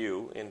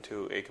you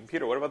into a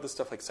computer. What about this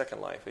stuff like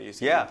Second Life? You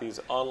see these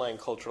online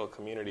cultural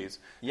communities.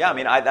 Yeah, I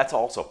mean, that's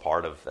also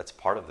part of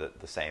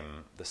the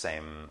same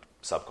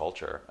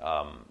subculture,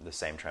 the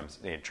same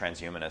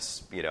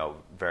transhumanist.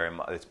 Very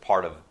much, it's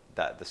part of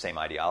the same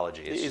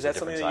ideology. It's is that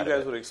something that you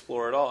guys would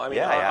explore at all? I mean,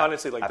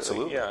 honestly,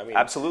 absolutely,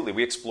 absolutely.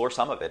 We explore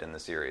some of it in the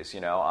series.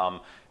 Again,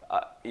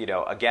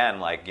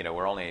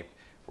 we're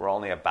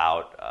only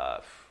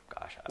about.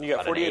 You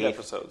got 48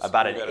 episodes.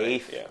 About an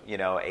eighth,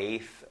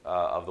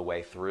 of the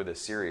way through the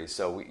series.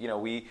 So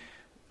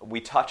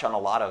we touch on a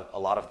lot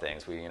of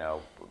things.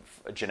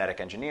 Genetic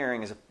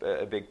engineering is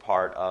a big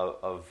part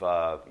of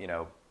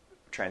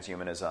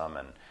transhumanism.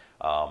 And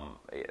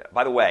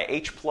by the way,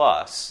 H+,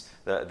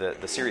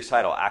 the series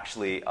title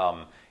actually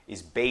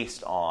is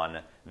based on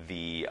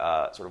the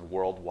sort of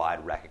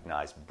worldwide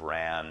recognized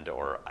brand,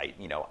 or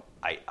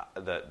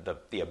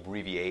the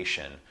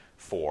abbreviation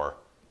for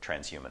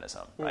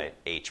transhumanism, right?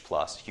 H+,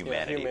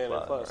 humanity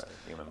plus. Right?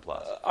 Human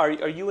plus. Are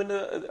you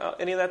into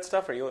any of that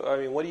stuff?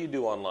 What do you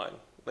do online?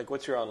 Like,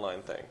 what's your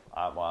online thing?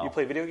 Well, you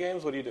play video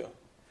games? What do you do?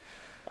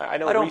 I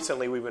know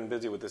recently we've been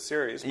busy with the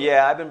series. But.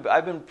 Yeah,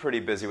 I've been pretty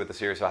busy with the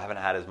series, so I haven't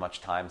had as much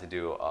time to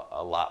do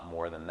a lot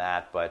more than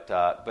that. But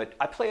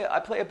I play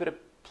a bit of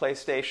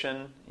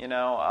PlayStation.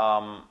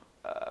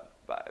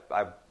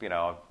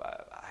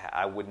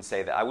 I wouldn't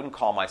say that. I wouldn't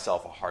call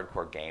myself a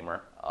hardcore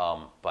gamer.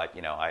 But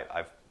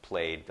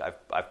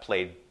I've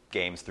played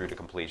games through to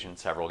completion,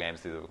 several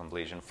games through to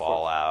completion.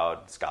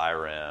 Fallout,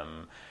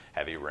 Skyrim,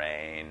 Heavy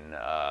Rain,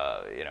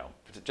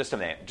 just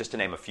to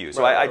name a few.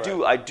 So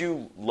I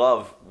do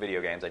love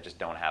video games. I just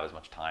don't have as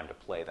much time to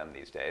play them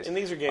these days. And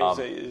these are games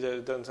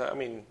it doesn't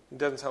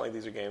sound like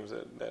these are games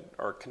that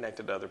are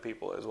connected to other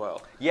people as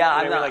well. Yeah,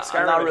 like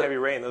Skyrim and Heavy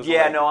Rain. Those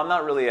I'm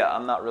not really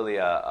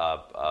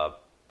a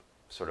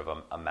sort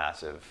of a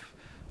massive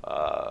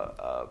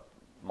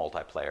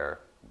multiplayer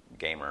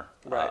gamer.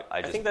 Right.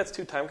 I think that's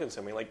too time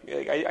consuming. Like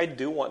I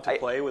do want to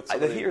play with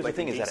somebody. Here's like the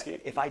thing: is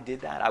that if I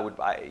did that, I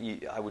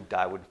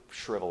would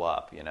shrivel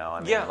up.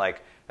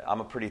 Like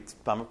I'm a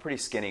pretty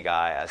skinny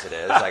guy as it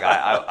is. Like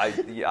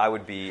I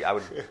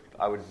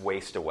would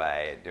waste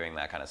away doing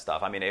that kind of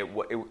stuff. I mean,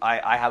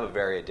 I have a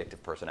very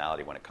addictive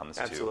personality when it comes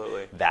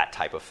to that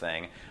type of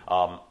thing.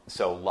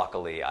 So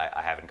luckily,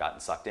 I haven't gotten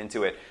sucked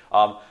into it.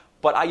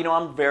 But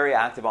I'm very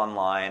active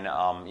online.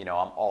 I'm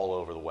all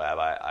over the web.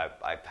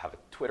 I have a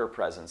Twitter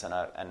presence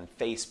and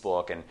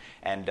Facebook,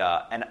 and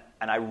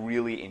I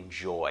really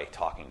enjoy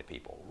talking to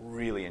people.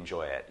 Really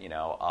enjoy it.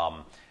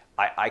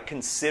 I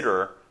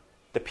consider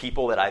the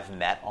people that I've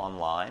met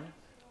online,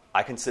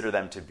 I consider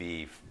them to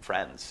be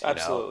friends.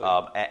 Absolutely.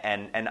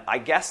 And I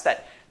guess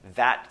that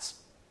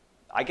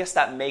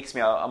makes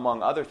me,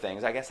 among other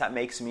things, that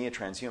makes me a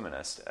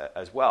transhumanist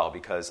as well,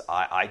 because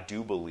I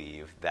do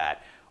believe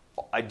that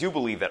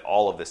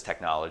all of this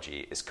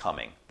technology is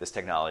coming. This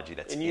technology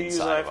that's and you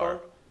inside use an iPhone?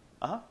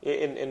 Uh-huh.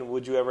 And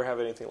would you ever have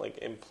anything like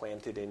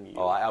implanted in you?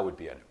 Oh, I would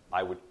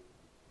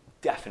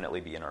definitely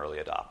be an early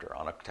adopter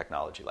on a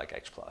technology like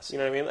H+. You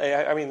know what I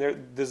mean? I mean, their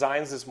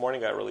designs this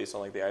morning got released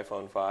on like the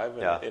iPhone 5,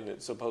 and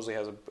it supposedly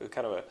has a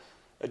kind of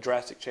a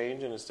drastic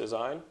change in its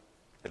design.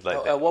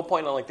 At what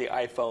point on like the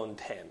iPhone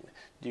 10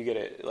 do you get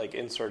it like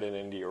inserted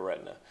into your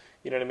retina?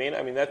 You know what I mean?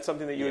 I mean, that's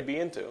something that you would be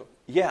into.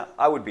 Yeah,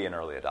 I would be an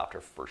early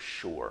adopter for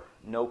sure.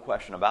 No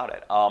question about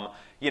it.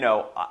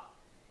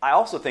 I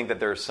also think that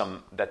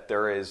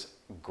there is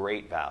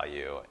great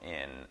value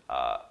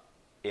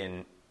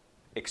in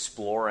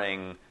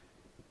exploring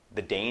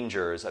the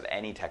dangers of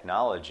any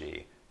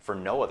technology for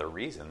no other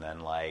reason than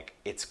like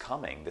it's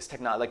coming. This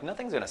technology, like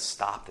nothing's going to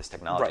stop this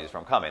technology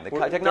from coming.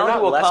 Technology will come. There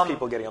are less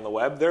people getting on the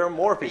web. There are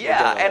more people.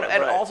 Yeah, getting on the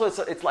web. And also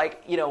it's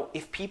like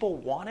if people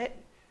want it,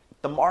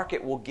 the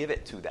market will give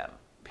it to them.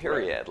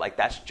 Period. Right. Like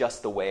that's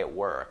just the way it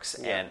works.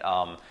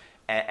 Yeah.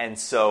 And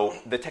so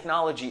the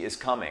technology is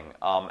coming.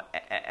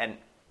 And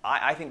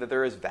I think that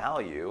there is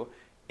value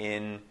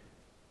in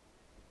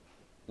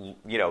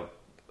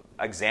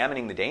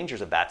examining the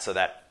dangers of that, so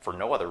that for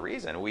no other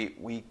reason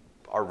we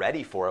are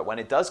ready for it when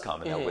it does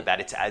come, and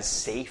that it's as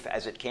safe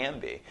as it can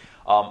be.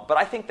 But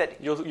I think that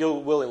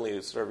you'll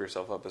willingly serve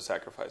yourself up as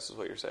sacrifice, is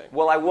what you're saying.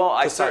 Well, I won't.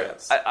 I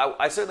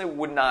certainly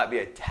would not be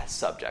a test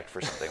subject for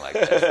something like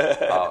this.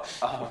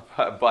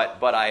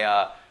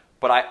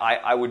 But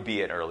I would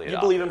be an early adopter. You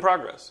believe in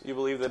progress. You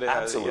believe that it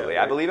has, absolutely.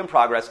 I believe in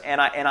progress, and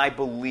I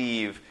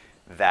believe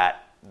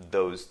that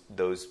those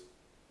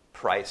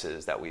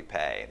prices that we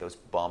pay, those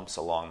bumps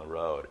along the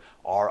road,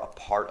 are a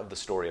part of the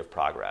story of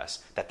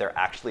progress, that they're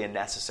actually a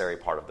necessary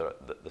part of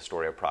the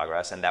story of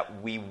progress, and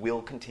that we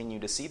will continue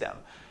to see them.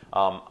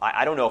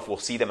 I don't know if we'll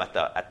see them at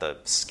the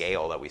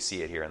scale that we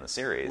see it here in the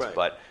series,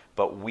 right.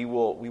 but we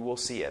will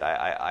see it.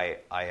 I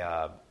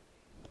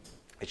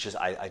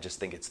just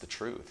think it's the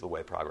truth, the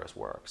way progress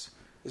works.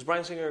 Is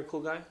Bryan Singer a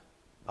cool guy?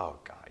 Oh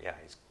God, yeah,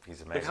 he's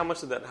amazing. Like, how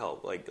much did that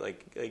help? I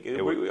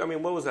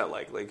mean, what was that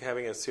like? Like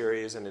having a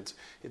series and it's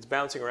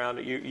bouncing around.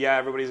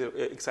 Everybody's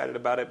excited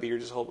about it, but you're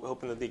just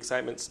hoping that the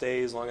excitement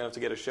stays long enough to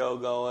get a show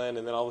going,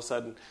 and then all of a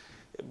sudden,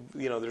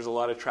 there's a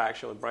lot of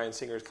traction with Bryan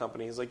Singer's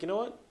company. He's like, you know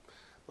what?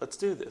 let's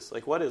do this?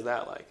 Like, what is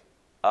that like?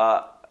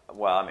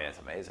 Well, I mean, it's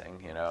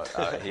amazing. You know,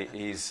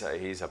 he's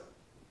a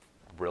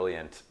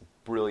brilliant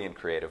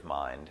creative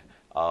mind,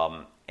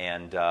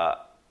 and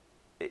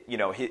you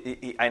know,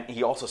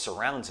 he also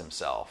surrounds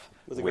himself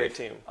with a great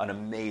team, an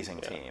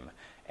amazing team,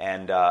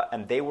 and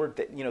they were,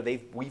 you know,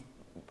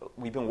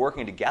 we've been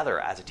working together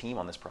as a team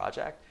on this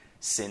project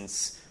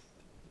since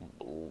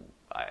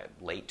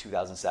late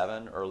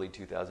 2007, early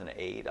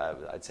 2008.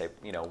 I'd say,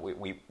 you know,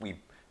 we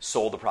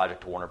sold the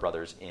project to Warner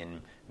Brothers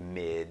in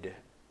mid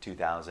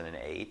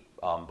 2008,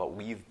 but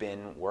we've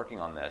been working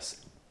on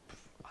this,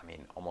 I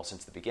mean, almost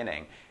since the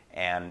beginning,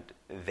 and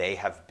they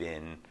have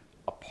been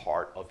a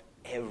part of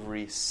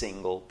every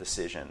single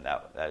decision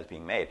that is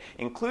being made,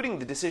 including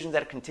the decisions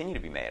that continue to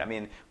be made. I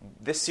mean,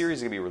 this series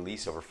is going to be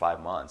released over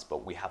 5 months,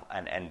 but we have,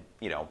 and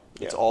you know,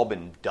 it's all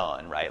been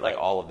done, right? Like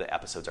all of the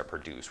episodes are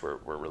produced. We're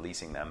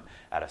releasing them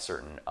at a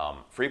certain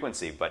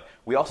frequency, but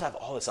we also have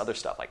all this other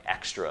stuff like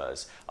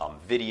extras,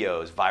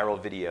 videos,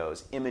 viral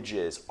videos,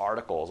 images,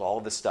 articles. All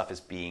of this stuff is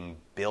being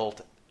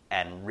built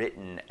and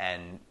written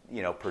and,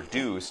 you know,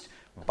 produced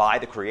by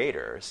the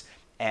creators.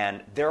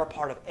 And they're a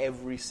part of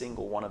every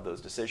single one of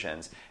those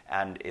decisions,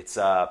 and it's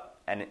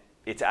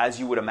as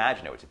you would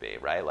imagine it to be,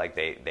 right? Like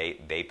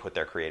they put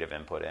their creative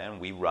input in,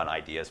 we run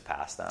ideas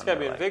past them. It's got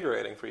to be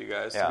invigorating for you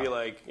guys to be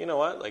like, you know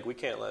what? Like, we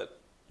can't let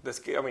this.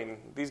 I mean,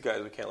 these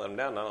guys, we can't let them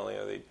down. Not only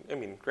are they, I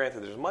mean,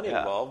 granted, there's money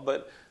involved,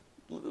 but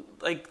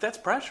like that's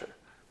pressure.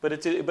 But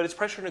it's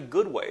pressure in a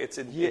good way. It's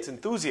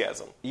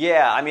enthusiasm.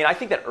 Yeah, I mean, I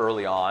think that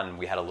early on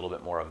we had a little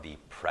bit more of the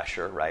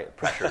pressure, right?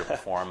 Pressure to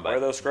perform. Where are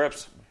those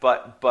scripts?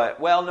 But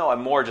well, no,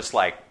 I'm more just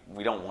like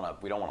we don't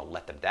want to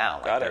let them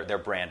down. Like their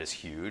brand is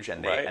huge,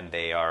 and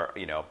they are,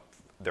 you know,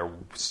 they're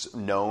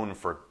known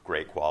for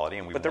great quality,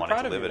 and we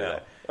wanted to live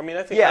it. I mean,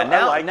 I think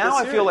now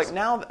I feel like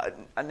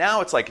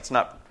now it's like it's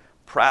not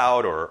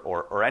proud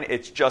or any.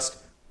 It's just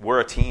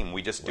we're a team.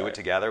 We just do it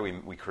together.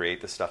 We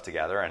create this stuff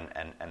together,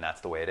 and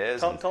that's the way it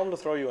is. Tell them to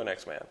throw you an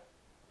X-Man.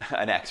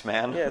 An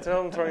X-Man? Yeah,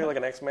 tell them to throw you like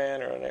an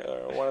X-Man or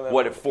one of them.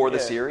 What, for the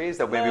series?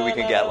 That maybe we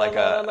could get like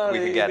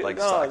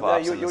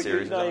Cyclops in the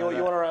series. No,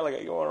 you want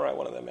to write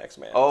one of them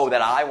X-Men. Oh,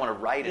 that I want to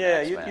write an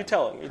X-Men. Yeah, you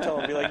tell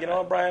them. Be like, you know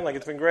what, Brian? Like,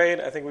 it's been great.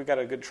 I think we've got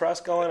a good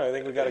trust going. I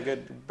think we've got a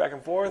good back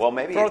and forth. Well,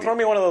 maybe throw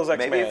me one of those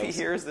X-Men. Maybe if he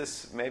hears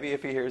this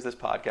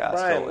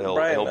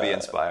podcast, he'll be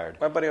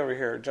inspired. My buddy over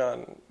here,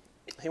 John,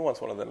 he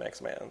wants one of them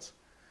X-Mans.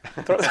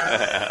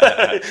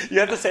 You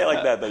have to say it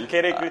like that, though. You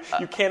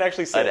can't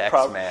actually say it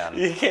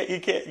properly. You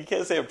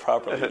can't say it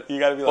properly. You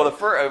got to be like,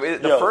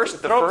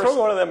 throw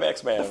one of them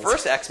X-Men. The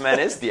first X-Men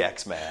is the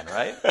X-Man,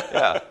 right?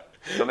 Yeah.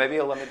 So maybe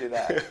he'll let me do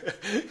that.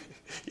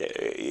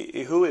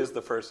 Yeah. Who is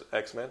the first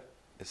X-Men?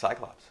 It's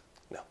Cyclops.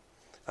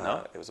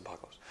 No, it was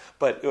Apocalypse.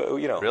 But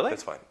you know, really,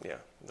 that's fine. Yeah,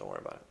 don't worry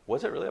about it.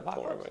 Was it really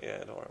Apocalypse?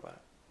 Don't worry about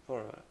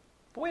it.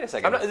 But wait a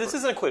second. This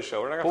isn't a quiz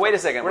show. We're not gonna wait a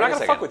second. We're not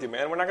going to fuck with you,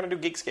 man. We're not going to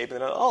do Geekscape.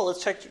 And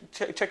let's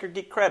check your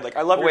geek cred. Like,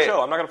 I love your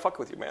show. I'm not going to fuck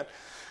with you, man.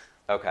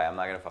 Okay, I'm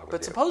not going to fuck with you.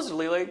 But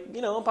supposedly, like,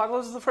 you know,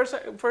 Apocalypse is the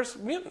first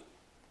mutant.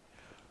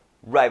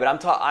 Right, but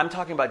I'm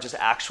talking about just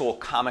actual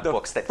comic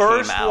books that came out.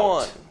 The first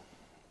one.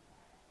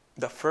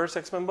 The first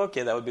X-Men book?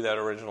 Yeah, that would be that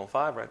original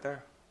 5 right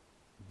there.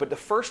 But the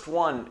first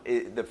one,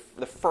 the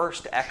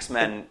first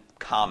X-Men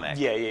comic.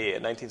 Yeah,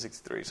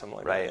 1963, something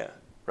like that. Yeah.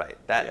 Right,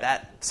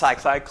 that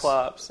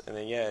Cyclops, and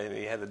then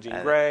he had the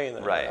Jean Grey, and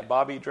then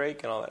Bobby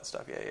Drake, and all that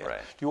stuff. Yeah.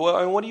 Right.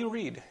 What do you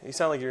read? You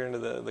sound like you're into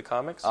the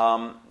comics.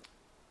 Well,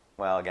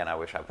 again, I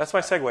wish I was. That's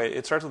my segue.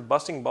 It starts with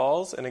busting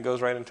balls, and it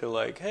goes right into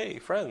like, hey,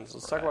 friends,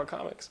 let's talk about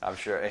comics. I'm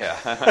sure.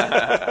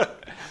 Yeah.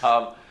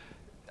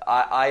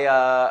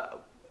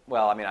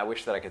 Well, I mean, I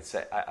wish that I could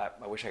say.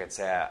 I wish I could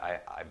say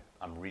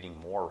I'm reading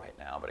more right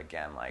now, but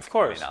again, like, of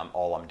course, I mean,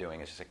 all I'm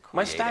doing is just creating.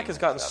 My stack has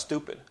gotten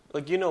stupid.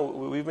 Like, you know,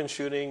 we've been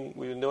shooting,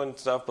 we've been doing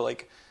stuff, but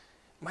like,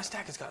 my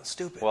stack has gotten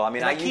stupid. Well, I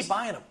mean, I keep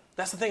buying them.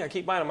 That's the thing. I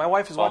keep buying them. My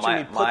wife is watching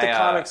me put the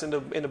comics into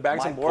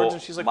bags and boards,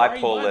 and she's like, "Why are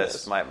you buying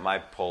this?" My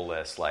pull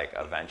list, like,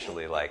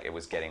 eventually, like, it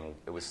was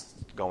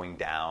going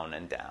down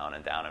and down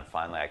and down, and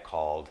finally, I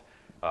called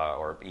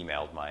or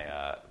emailed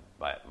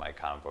my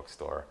comic book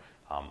store.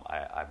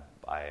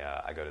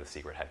 I go to the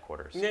secret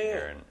headquarters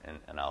here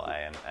in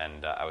LA,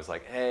 and I was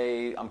like,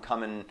 hey, I'm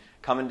coming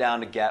down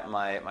to get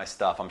my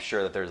stuff. I'm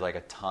sure that there's like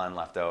a ton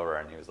left over.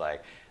 And he was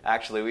like,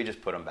 actually, we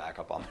just put them back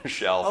up on the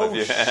shelf. Oh,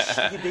 shit.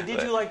 They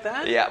did you like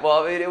that? Yeah,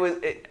 well,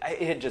 it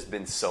had just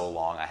been so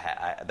long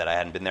that I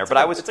hadn't been there.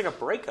 It's like a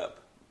breakup.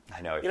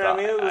 I know. You know what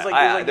I mean? It was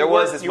like there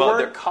was this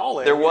moment.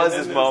 There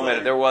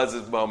was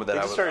this moment that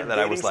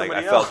I was like,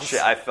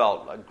 I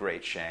felt a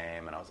great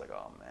shame, and I was like,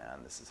 oh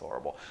man, this is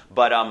horrible.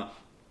 But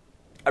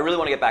I really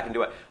want to get back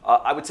into it.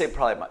 I would say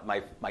probably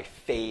my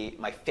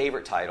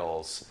favorite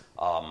titles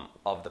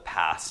of the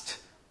past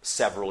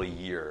several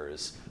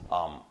years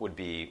would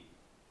be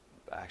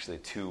actually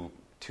two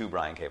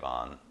Brian K.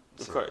 Vaughan.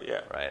 Of course,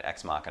 yeah. Right,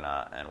 Ex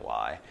Machina and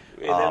Y.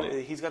 And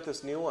then he's got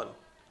this new one,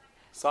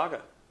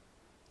 Saga.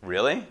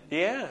 Really?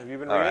 Yeah. Have you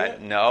been reading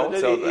it? No.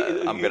 So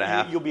I'm going to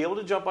have. You'll be able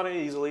to jump on it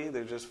easily.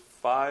 There's just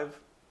 5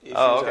 issues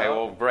okay. out.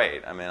 Well,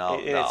 great. I mean, I'll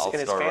start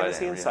it's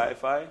fantasy reading and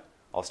sci-fi.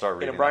 I'll start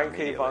reading in a Brian that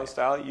K. immediately. Vaughan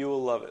style. You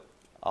will love it.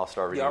 I'll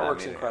start reading The that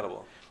artwork's immediately.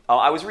 incredible.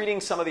 I was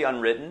reading some of the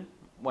Unwritten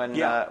when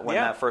Yeah.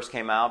 that first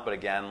came out, but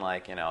again,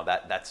 like, you know,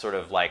 that sort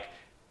of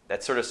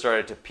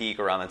started to peak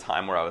around the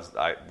time where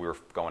we were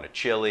going to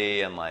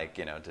Chile and, like,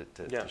 you know,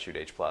 to shoot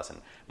H+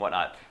 and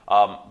whatnot.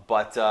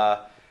 But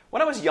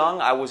when I was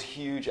young, I was a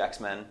huge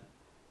X-Men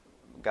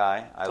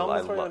guy. Tell me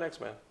the story of an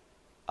X-Men.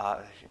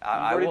 You've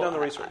I've already done the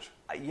research.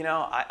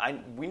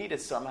 We need to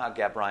somehow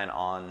get Brian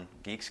on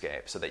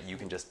Geekscape so that you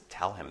can just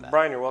tell him that.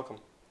 Brian, you're welcome.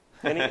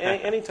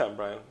 Anytime,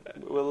 Brian.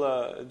 We'll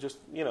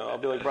I'll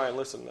be like, Brian,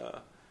 listen,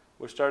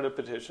 we started a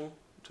petition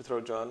to throw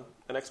John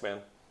an X-Man.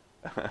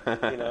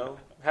 You know,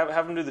 have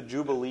him do the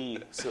Jubilee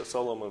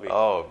solo movie.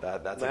 Oh,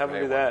 that's have a him great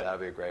do one. that. That'd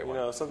be a great one.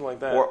 You know, something like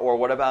that. Or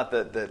what about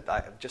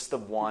just the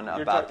one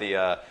about the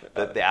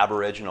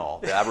Aboriginal,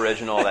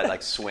 that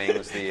like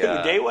swings the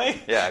the Gateway?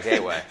 Yeah,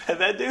 Gateway.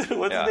 That dude,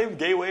 what's his name?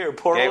 Gateway or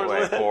Portal?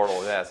 Gateway,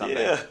 Portal, yeah, something.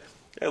 Yeah.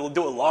 We'll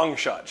do a long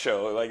shot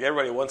show. Like,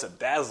 everybody wants a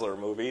Dazzler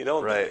movie,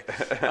 don't they?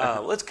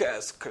 Let's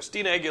cast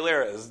Christina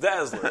Aguilera as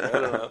Dazzler. I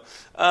don't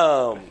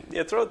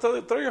know.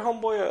 Throw your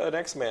homeboy an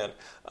X-Man.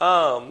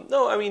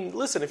 No, I mean,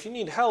 listen, if you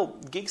need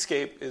help,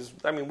 Geekscape is...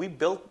 I mean, we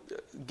built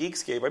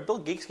Geekscape. I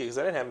built Geekscape because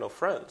I didn't have no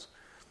friends.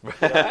 I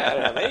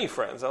didn't have any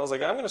friends. I was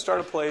like, I'm going to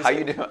start a place. How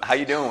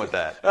you doing with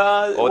that?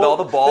 With all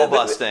the ball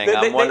busting,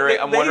 I'm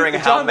wondering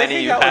how John,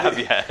 many you have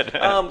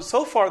yet.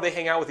 So far, they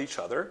hang out with each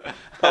other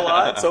a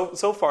lot.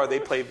 So far, they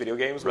play video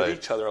games with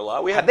each other a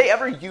lot. Have they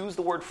ever used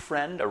the word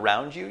friend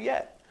around you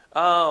yet?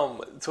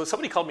 So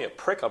somebody called me a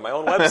prick on my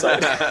own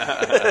website.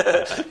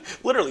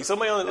 Literally,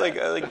 somebody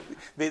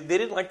they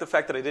didn't like the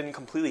fact that I didn't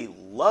completely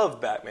love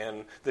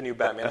Batman, the new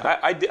Batman.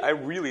 I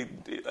really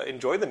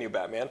enjoyed the new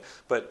Batman,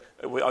 but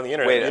on the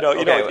internet,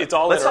 it's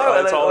all in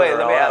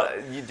or out.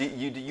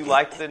 You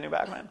liked the new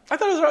Batman? I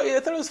thought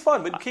it was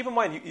fun, but keep in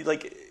mind,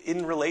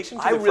 in relation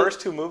to the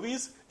first two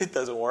movies, it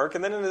doesn't work,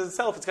 and then in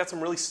itself, it's got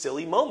some really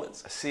silly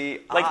moments. See,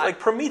 like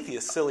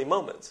Prometheus, silly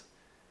moments.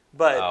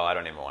 But I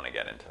don't even want to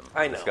get into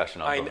a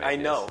discussion on Prometheus.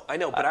 I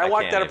know. But I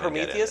walked out of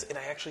Prometheus and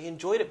I actually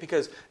enjoyed it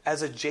because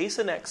as a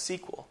Jason X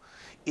sequel,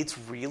 it's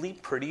really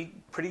pretty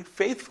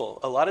faithful.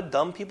 A lot of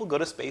dumb people go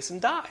to space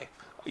and die.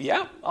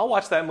 Yeah, I'll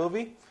watch that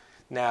movie.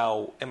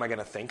 Now, am I going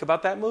to think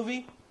about that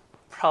movie?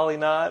 Probably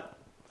not.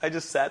 I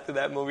just sat through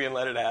that movie and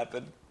let it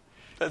happen.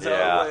 That's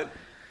how it went.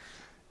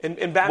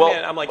 In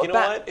Batman, I'm like, you know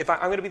what? If I'm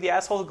going to be the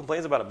asshole who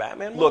complains about a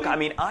Batman movie? Look, I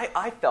mean,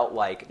 I felt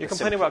like... You're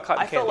complaining about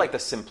cotton candy. I felt like the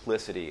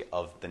simplicity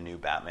of the new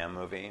Batman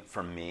movie,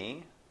 for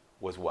me,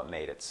 was what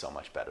made it so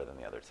much better than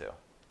the other two.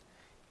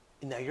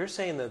 Now, you're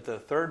saying that the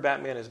third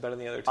Batman is better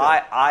than the other two?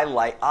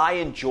 I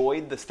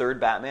enjoyed the third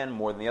Batman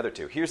more than the other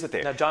two. Here's the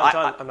thing. Now, John, I'm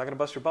not going to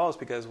bust your balls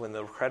because when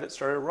the credits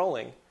started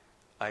rolling,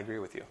 I agree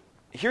with you.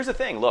 Here's the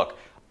thing. Look,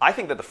 I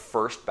think that the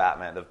first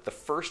Batman, the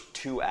first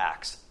two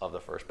acts of the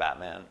first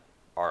Batman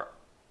are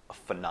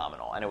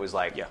phenomenal, and it was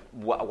like,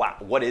 wow,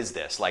 what is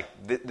this? Like,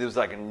 this was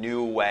like a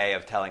new way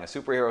of telling a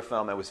superhero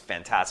film. It was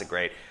fantastic,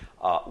 great.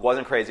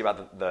 Wasn't crazy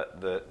about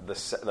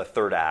the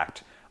third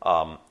act,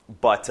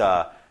 but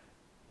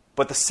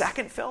the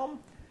second film,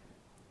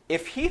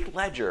 if Heath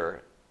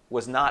Ledger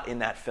was not in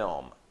that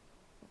film,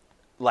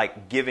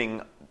 like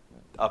giving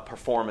a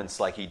performance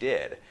like he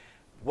did,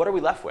 what are we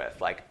left with?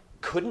 Like,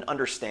 couldn't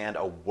understand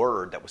a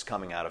word that was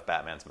coming out of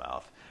Batman's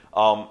mouth.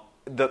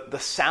 The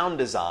sound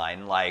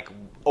design, like,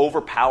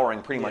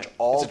 overpowering pretty much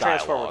all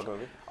dialogue.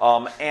 Movie.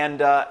 And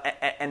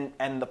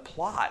the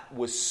plot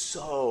was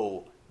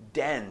so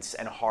dense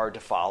and hard to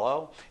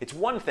follow. It's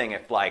one thing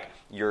if, like,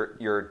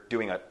 you're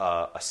doing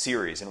a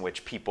series in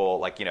which people,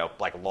 like, you know,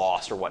 like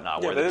Lost or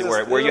whatnot,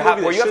 where you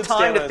have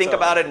time to think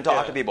about it and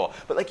talk to people.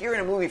 But, like, you're in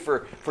a movie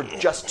for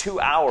just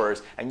 2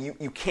 hours and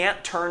you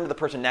can't turn to the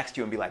person next to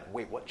you and be like,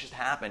 wait, what just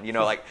happened? You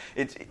know, like,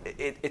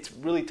 it's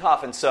really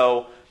tough. And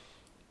so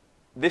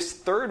this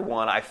third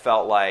one, I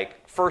felt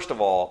like, first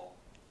of all,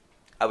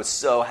 I was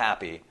so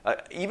happy,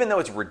 even though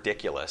it's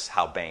ridiculous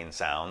how Bane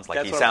sounds.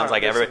 Like, he sounds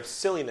like every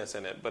silliness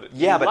in it, but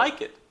but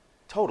like it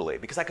totally,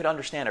 because I could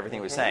understand everything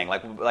he was saying.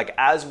 Like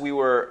as we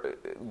were,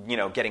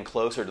 getting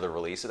closer to the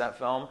release of that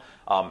film,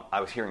 I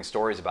was hearing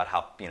stories about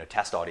how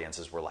test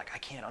audiences were like, I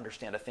can't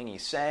understand a thing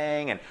he's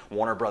saying, and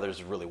Warner Brothers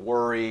was really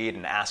worried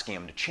and asking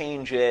him to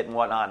change it and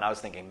whatnot. And I was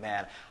thinking,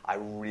 man, I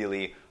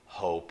really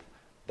hope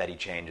that he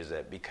changes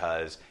it,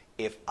 because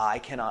if I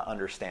cannot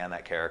understand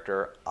that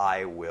character,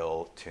 I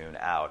will tune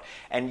out.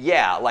 And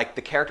yeah, like,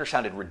 the character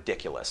sounded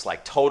ridiculous,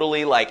 like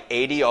totally like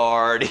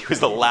ADR'd. He was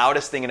the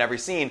loudest thing in every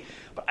scene,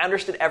 but I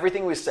understood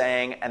everything he was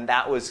saying, and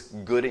that was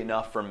good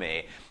enough for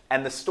me.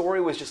 And the story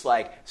was just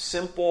like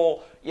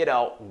simple,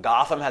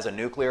 Gotham has a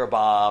nuclear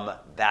bomb,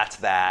 that's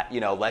that.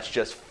 Let's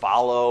just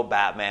follow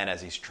Batman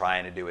as he's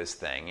trying to do his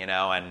thing,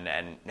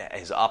 and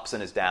his ups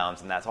and his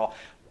downs, and that's all.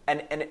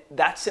 And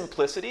that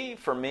simplicity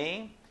for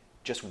me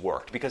just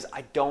worked, because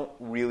I don't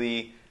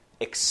really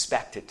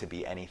expect it to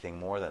be anything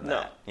more than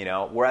that.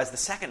 Whereas the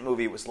second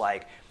movie was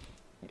like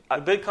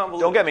a big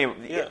convolution.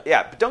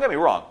 But don't get me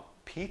wrong.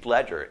 Heath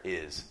Ledger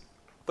is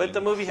But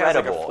the movie has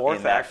like a fourth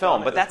in that act film.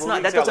 on But it. that's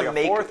not. That Movie's got doesn't like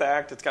make a fourth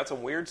act. It's got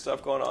some weird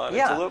stuff going on.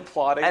 Yeah. It's a little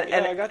plotting.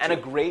 I got and you.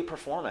 a great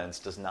performance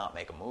does not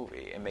make a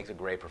movie. It makes a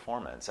great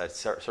performance. It's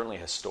certainly a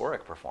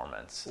historic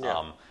performance.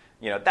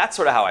 Yeah. That's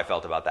sort of how I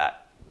felt about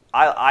that.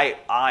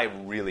 I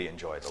really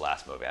enjoyed the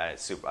last movie.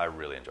 I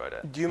really enjoyed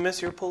it. Do you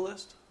miss your pull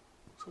list?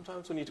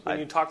 Sometimes when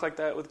you talk like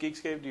that with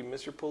Geekscape, do you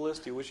miss your pull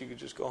list? Do you wish you could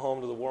just go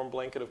home to the warm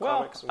blanket of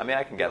comics? I mean,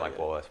 I can get my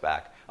pull list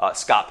back.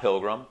 Scott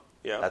Pilgrim.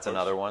 Yeah, that's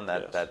another one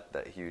yes.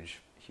 that huge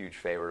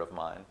favorite of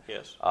mine.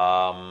 Yes.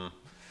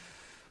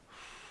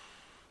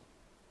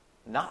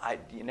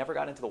 You never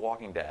got into The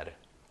Walking Dead.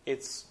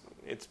 It's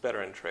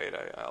better in trade,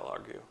 I'll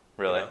argue.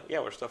 Really? Yeah,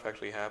 where stuff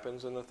actually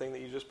happens in the thing that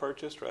you just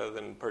purchased, rather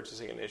than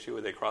purchasing an issue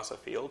where they cross a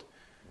field.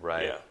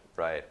 Right. Yeah.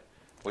 Right.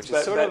 Which It's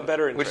is sort of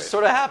better in which trade. is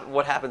sort of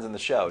what happens in the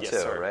show Yes, too,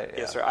 sir. right?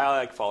 Yes, sir. I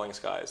like Falling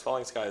Skies.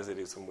 Falling Skies, they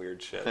do some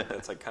weird shit.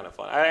 That's like kind of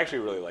fun. I actually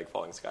really like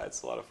Falling Skies.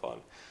 It's a lot of fun.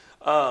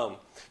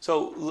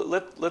 So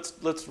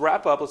let's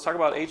wrap up. Let's talk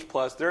about H+.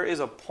 There is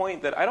a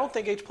point that I don't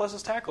think H+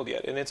 has tackled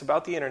yet, and it's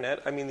about the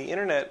internet. I mean, the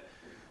internet,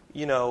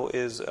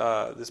 is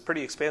this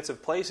pretty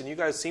expansive place, and you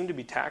guys seem to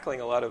be tackling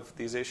a lot of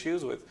these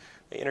issues with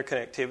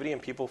interconnectivity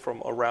and people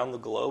from around the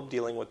globe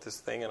dealing with this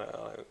thing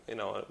in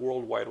a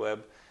World Wide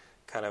Web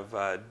kind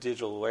of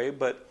digital way.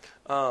 But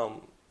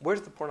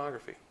where's the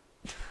pornography?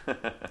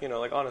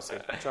 Like honestly,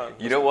 John.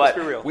 You know what?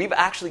 Let's be real. We've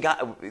actually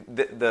got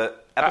the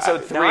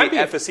episode 3. Now I'm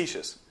being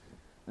facetious.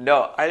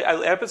 No,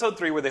 episode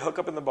 3 where they hook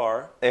up in the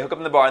bar. They hook up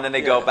in the bar and then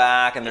they go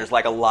back and there's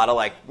like a lot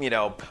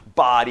of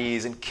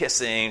bodies and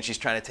kissing. She's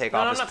trying to take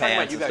off his pants. I'm not talking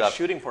about you and guys stuff.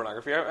 shooting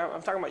pornography.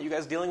 I'm talking about you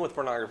guys dealing with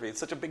pornography. It's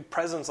such a big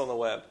presence on the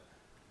web.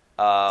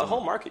 It's a whole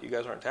market you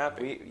guys aren't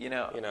tapping.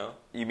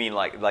 You mean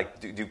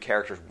do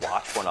characters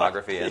watch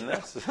pornography in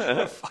this?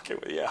 Fuck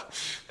it, yeah.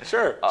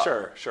 Sure.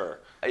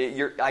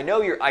 I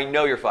know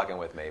you're fucking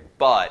with me,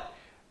 but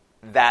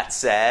that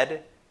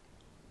said,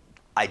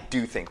 I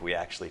do think we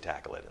actually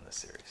tackle it in this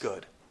series.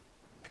 Good.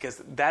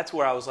 Because that's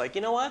where I was like,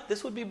 you know what?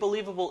 This would be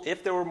believable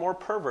if there were more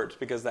perverts,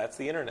 because that's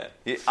the internet.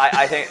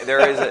 I think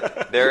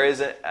there is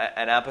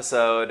an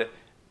episode,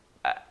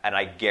 and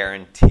I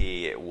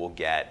guarantee it will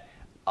get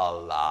a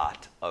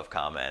lot of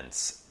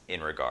comments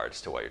in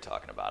regards to what you're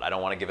talking about. I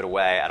don't want to give it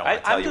away. I don't want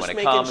to tell you when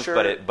it comes,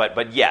 sure,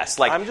 but yes,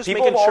 I'm just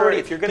making sure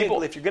if you're going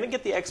to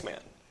get the X-Men,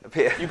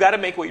 you got to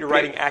make what you're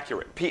writing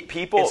accurate.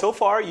 People, and so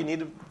far, you need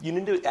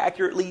to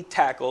accurately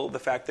tackle the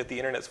fact that the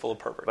internet's full of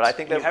perverts. But I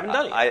think that you haven't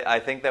done it. I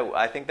think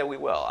that we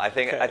will. I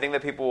think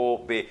that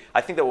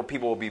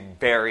people will be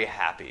very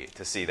happy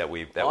to see that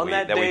we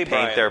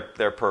paint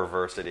their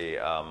perversity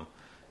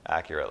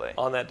accurately.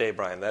 On that day,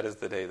 Brian, that is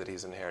the day that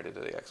he's inherited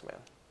the X-Men.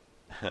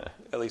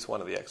 At least one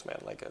of the X-Men,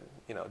 like a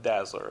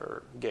Dazzler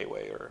or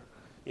Gateway, or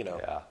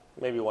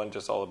maybe one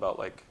just all about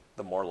like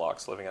the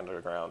Morlocks living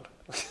underground.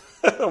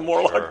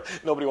 Morlock. Sure.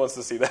 Nobody wants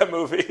to see that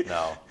movie.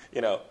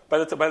 No. By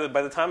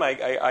the time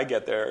I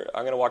get there,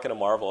 I'm going to walk into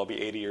Marvel. I'll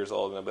be 80 years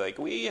old, and I'll be like,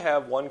 we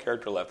have one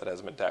character left that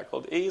hasn't been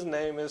tackled. His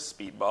name is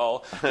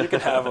Speedball. You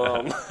can have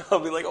him. I'll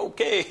be like,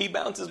 okay, he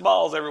bounces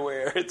balls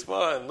everywhere. It's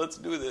fun. Let's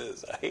do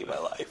this. I hate my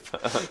life.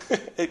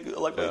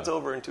 Luckily, it's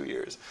over in 2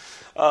 years.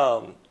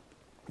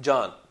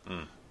 John,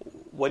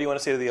 what do you want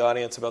to say to the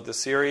audience about this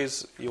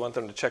series? You want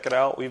them to check it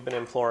out? We've been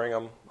imploring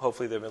them.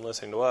 Hopefully they've been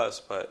listening to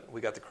us, but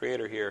we got the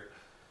creator here.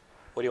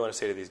 What do you want to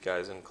say to these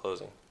guys in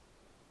closing?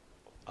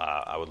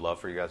 I would love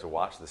for you guys to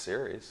watch the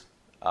series.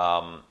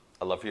 I'd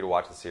love for you to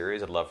watch the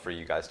series. I'd love for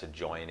you guys to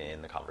join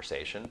in the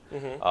conversation.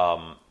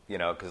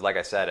 Because like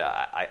I said,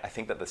 I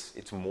think that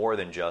it's more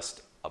than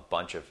just a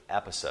bunch of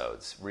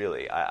episodes,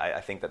 really.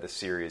 I think that the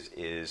series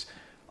is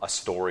a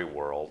story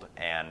world,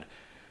 and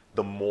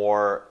the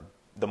more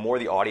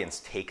the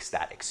audience takes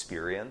that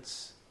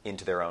experience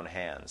into their own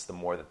hands, the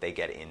more that they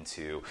get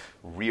into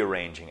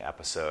rearranging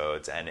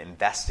episodes and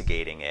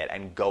investigating it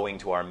and going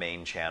to our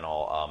main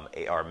channel,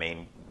 our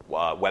main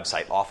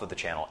website off of the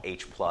channel,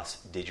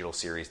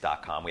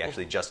 hplusdigitalseries.com. We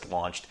actually just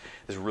launched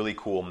this really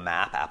cool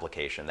map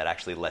application that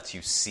actually lets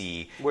you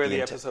see where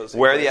the episodes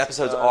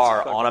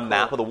are on a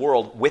map of the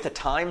world with a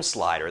time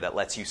slider that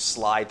lets you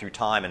slide through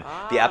time, and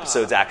the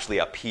episodes actually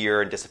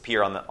appear and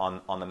disappear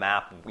on the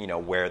map.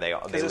 Where they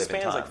live in time. It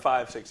spans like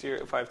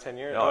 5-10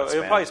 years. No,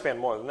 it'll probably span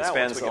more than that.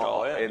 Once we get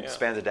all in. It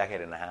spans a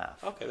decade and a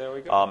half. Okay, there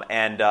we go.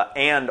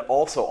 And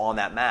also on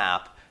that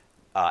map,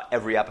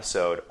 every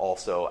episode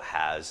also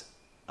has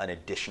an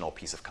additional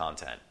piece of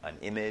content, an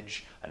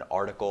image, an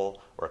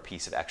article, or a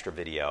piece of extra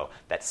video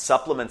that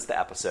supplements the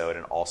episode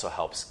and also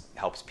helps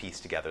piece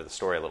together the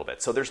story a little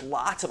bit. So there's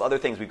lots of other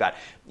things. We've got,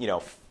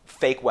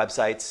 fake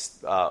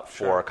websites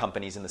for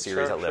companies in the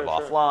series that live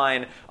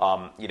offline.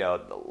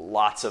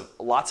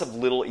 Lots of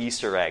little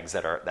Easter eggs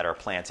that are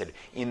planted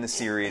in the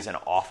series and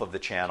off of the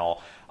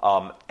channel.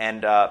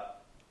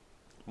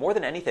 more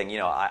than anything,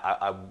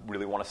 I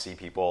really want to see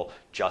people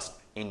just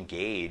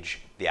engage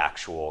the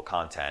actual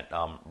content,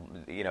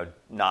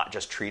 not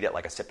just treat it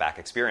like a sit-back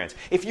experience.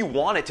 If you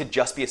want it to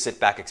just be a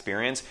sit-back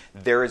experience,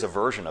 there is a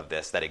version of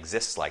this that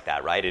exists like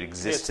that, right? It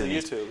exists in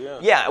YouTube, yeah.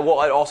 Yeah,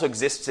 well, it also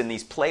exists in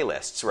these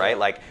playlists, right?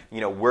 Like,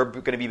 we're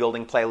going to be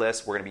building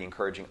playlists, we're going to be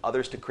encouraging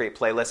others to create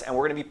playlists, and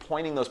we're going to be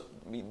pointing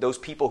those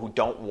people who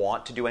don't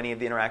want to do any of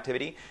the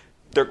interactivity,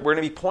 we're going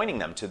to be pointing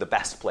them to the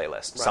best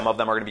playlists. Right. Some of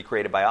them are going to be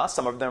created by us.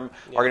 Some of them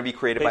are going to be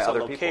created by other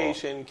people. Based on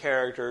location,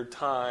 character,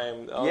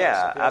 time.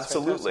 Yeah,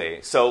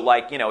 absolutely. Fantastic.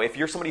 So, if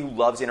you're somebody who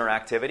loves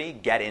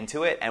interactivity, get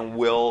into it, and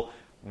we'll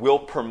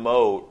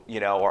promote,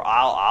 or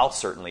I'll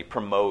certainly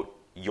promote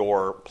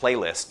your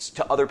playlists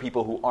to other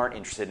people who aren't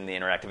interested in the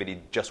interactivity,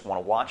 just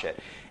want to watch it.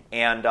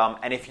 And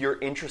if you're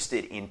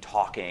interested in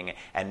talking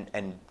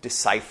and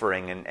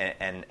deciphering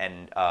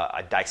and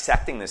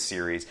dissecting this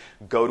series,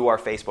 go to our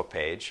Facebook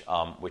page,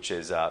 which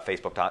is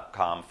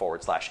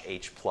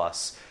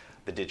facebook.com/H+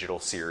 the digital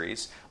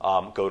series.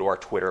 Go to our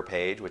Twitter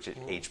page, which is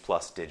H+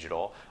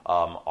 digital.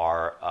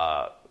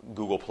 Our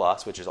Google+,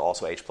 which is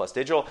also H+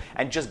 digital,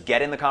 and just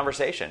get in the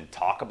conversation.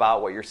 Talk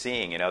about what you're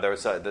seeing. There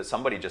was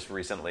somebody just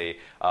recently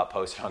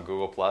posted on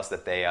Google+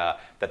 that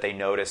they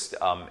noticed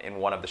in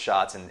one of the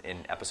shots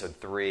in episode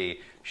 3,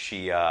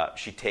 she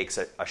takes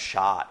a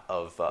shot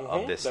of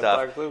this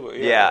stuff.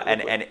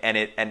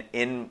 And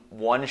in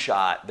one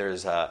shot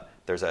there's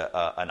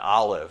an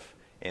olive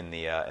in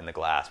the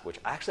glass, which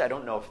actually I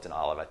don't know if it's an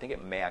olive. I think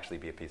it may actually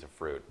be a piece of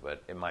fruit,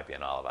 but it might be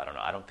an olive. I don't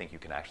know. I don't think you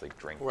can actually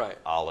drink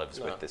olives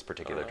with this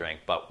particular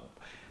drink, but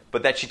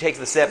that she takes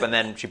the sip and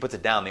then she puts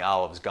it down, the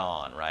olive's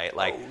gone, right?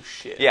 Like, oh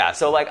shit. Yeah,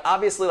 so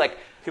obviously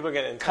people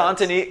get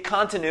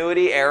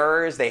continuity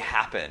errors, they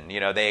happen.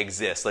 They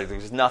exist.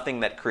 There's nothing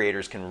that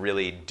creators can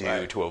really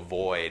do to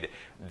avoid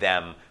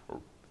them.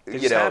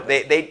 They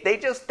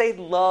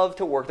love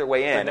to work their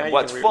way in. And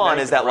what's fun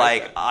is that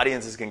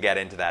audiences can get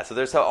into that. So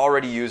there's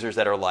already users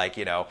that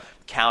are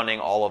counting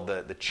all of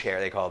the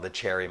they call it the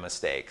cherry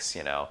mistakes,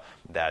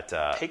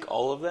 that take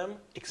all of them,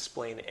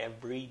 explain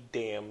every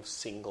damn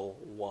single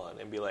one,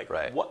 and be like,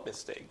 what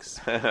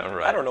mistakes? Right.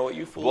 I don't know what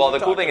you fools. Well, the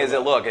cool thing is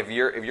that if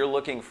you're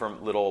looking for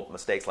little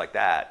mistakes like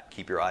that,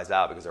 keep your eyes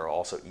out, because there are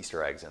also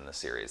Easter eggs in the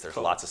series. There's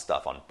lots of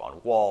stuff on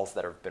walls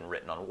that have been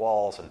written on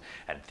walls,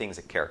 and things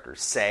that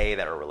characters say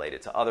that are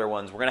related to other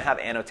ones. We're going to have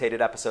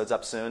annotated episodes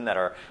up soon that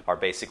are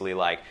basically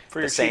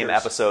the same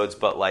episodes,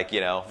 but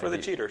for the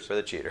cheaters. For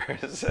the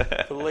cheaters. For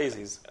the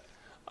lazies.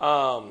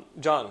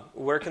 John,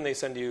 where can they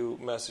send you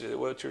messages?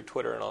 What's your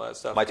Twitter and all that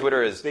stuff? My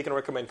Twitter is... They can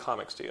recommend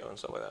comics to you and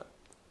stuff like that.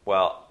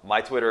 Well,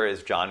 my Twitter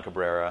is John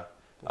Cabrera.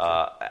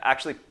 Okay.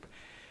 Actually,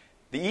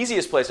 the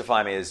easiest place to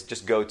find me is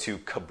just go to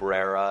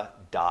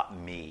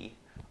cabrera.me,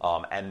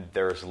 and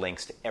there's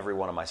links to every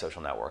one of my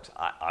social networks.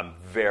 I'm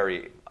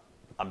very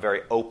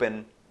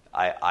open.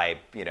 I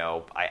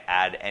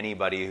add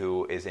anybody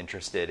who is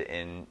interested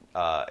in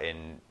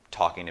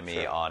talking to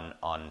me on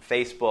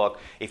Facebook.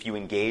 If you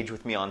engage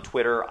with me on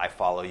Twitter, I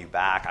follow you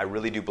back. I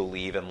really do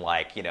believe in you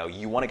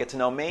want to get to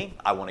know me,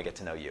 I want to get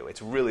to know you.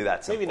 It's really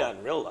that simple. Maybe not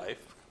in real life.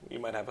 You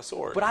might have a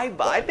sword. But I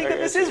think that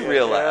this is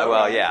real life.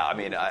 Well, yeah. I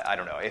mean, I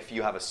don't know. If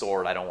you have a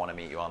sword, I don't want to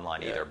meet you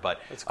online either.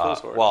 But it's a cool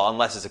sword. Well,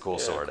 unless it's a cool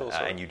sword,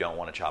 and you don't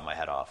want to chop my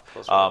head off.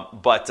 Cool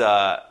but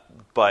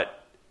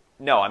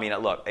no, I mean,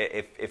 look.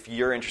 If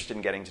you're interested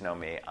in getting to know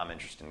me, I'm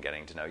interested in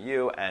getting to know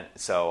you, and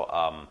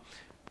so.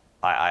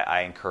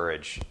 I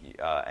encourage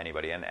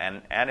anybody,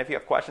 and if you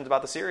have questions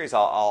about the series,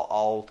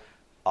 I'll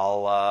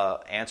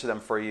answer them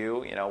for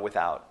you,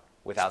 without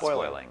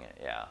spoiling it.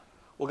 Yeah.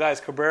 Well,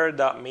 guys,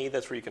 Cabrera.me,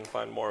 that's where you can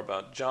find more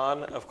about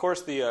John. Of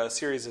course, the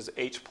series is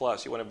H+.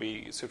 You want to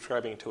be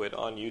subscribing to it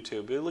on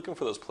YouTube. Be looking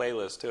for those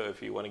playlists, too,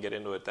 if you want to get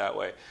into it that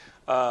way.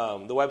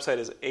 The website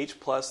is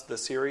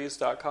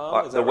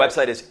hplustheseries.com. The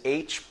website is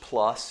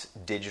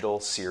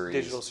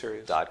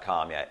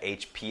hplusdigitalseries.com. Yeah,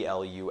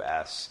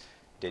 HPLUS.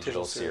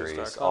 Digital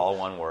series, all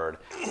one word.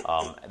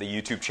 The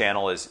YouTube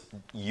channel is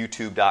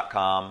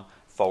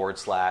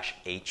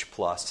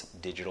youtube.com/H+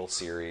 digital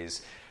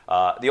series.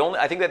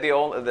 I think that the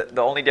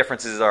only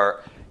differences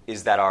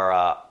is that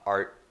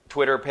our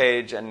Twitter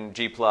page and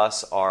G+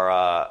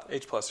 are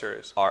H+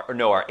 series.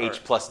 Our H+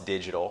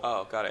 digital.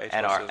 Oh, got it.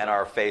 And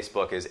our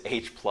Facebook is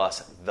H+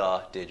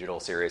 the digital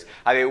series.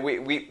 I mean,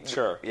 we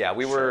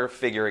were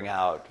figuring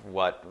out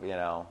what we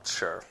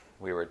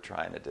were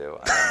trying to do.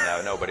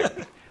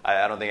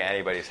 I don't think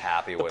anybody's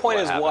happy with the point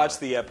what is happened. Watch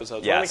the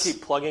episodes. Yes. We're going to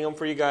keep plugging them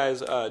for you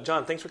guys.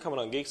 John, thanks for coming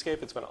on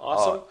Geekscape. It's been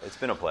awesome. Oh, it's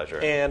been a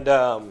pleasure. And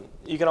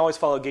you can always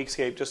follow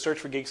Geekscape. Just search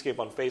for Geekscape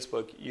on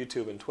Facebook,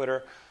 YouTube, and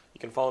Twitter. You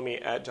can follow me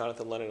at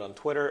Jonathan Lennon on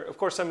Twitter. Of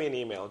course, send me an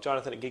email,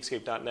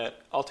 jonathan@geekscape.net.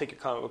 I'll take your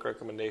comic book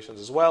recommendations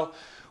as well.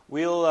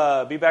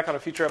 We'll be back on a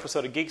future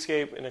episode of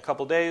Geekscape in a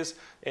couple days.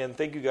 And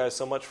thank you guys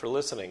so much for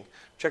listening.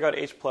 Check out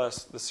H+,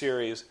 the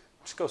series.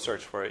 Just go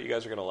search for it. You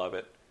guys are going to love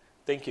it.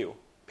 Thank you.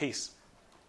 Peace.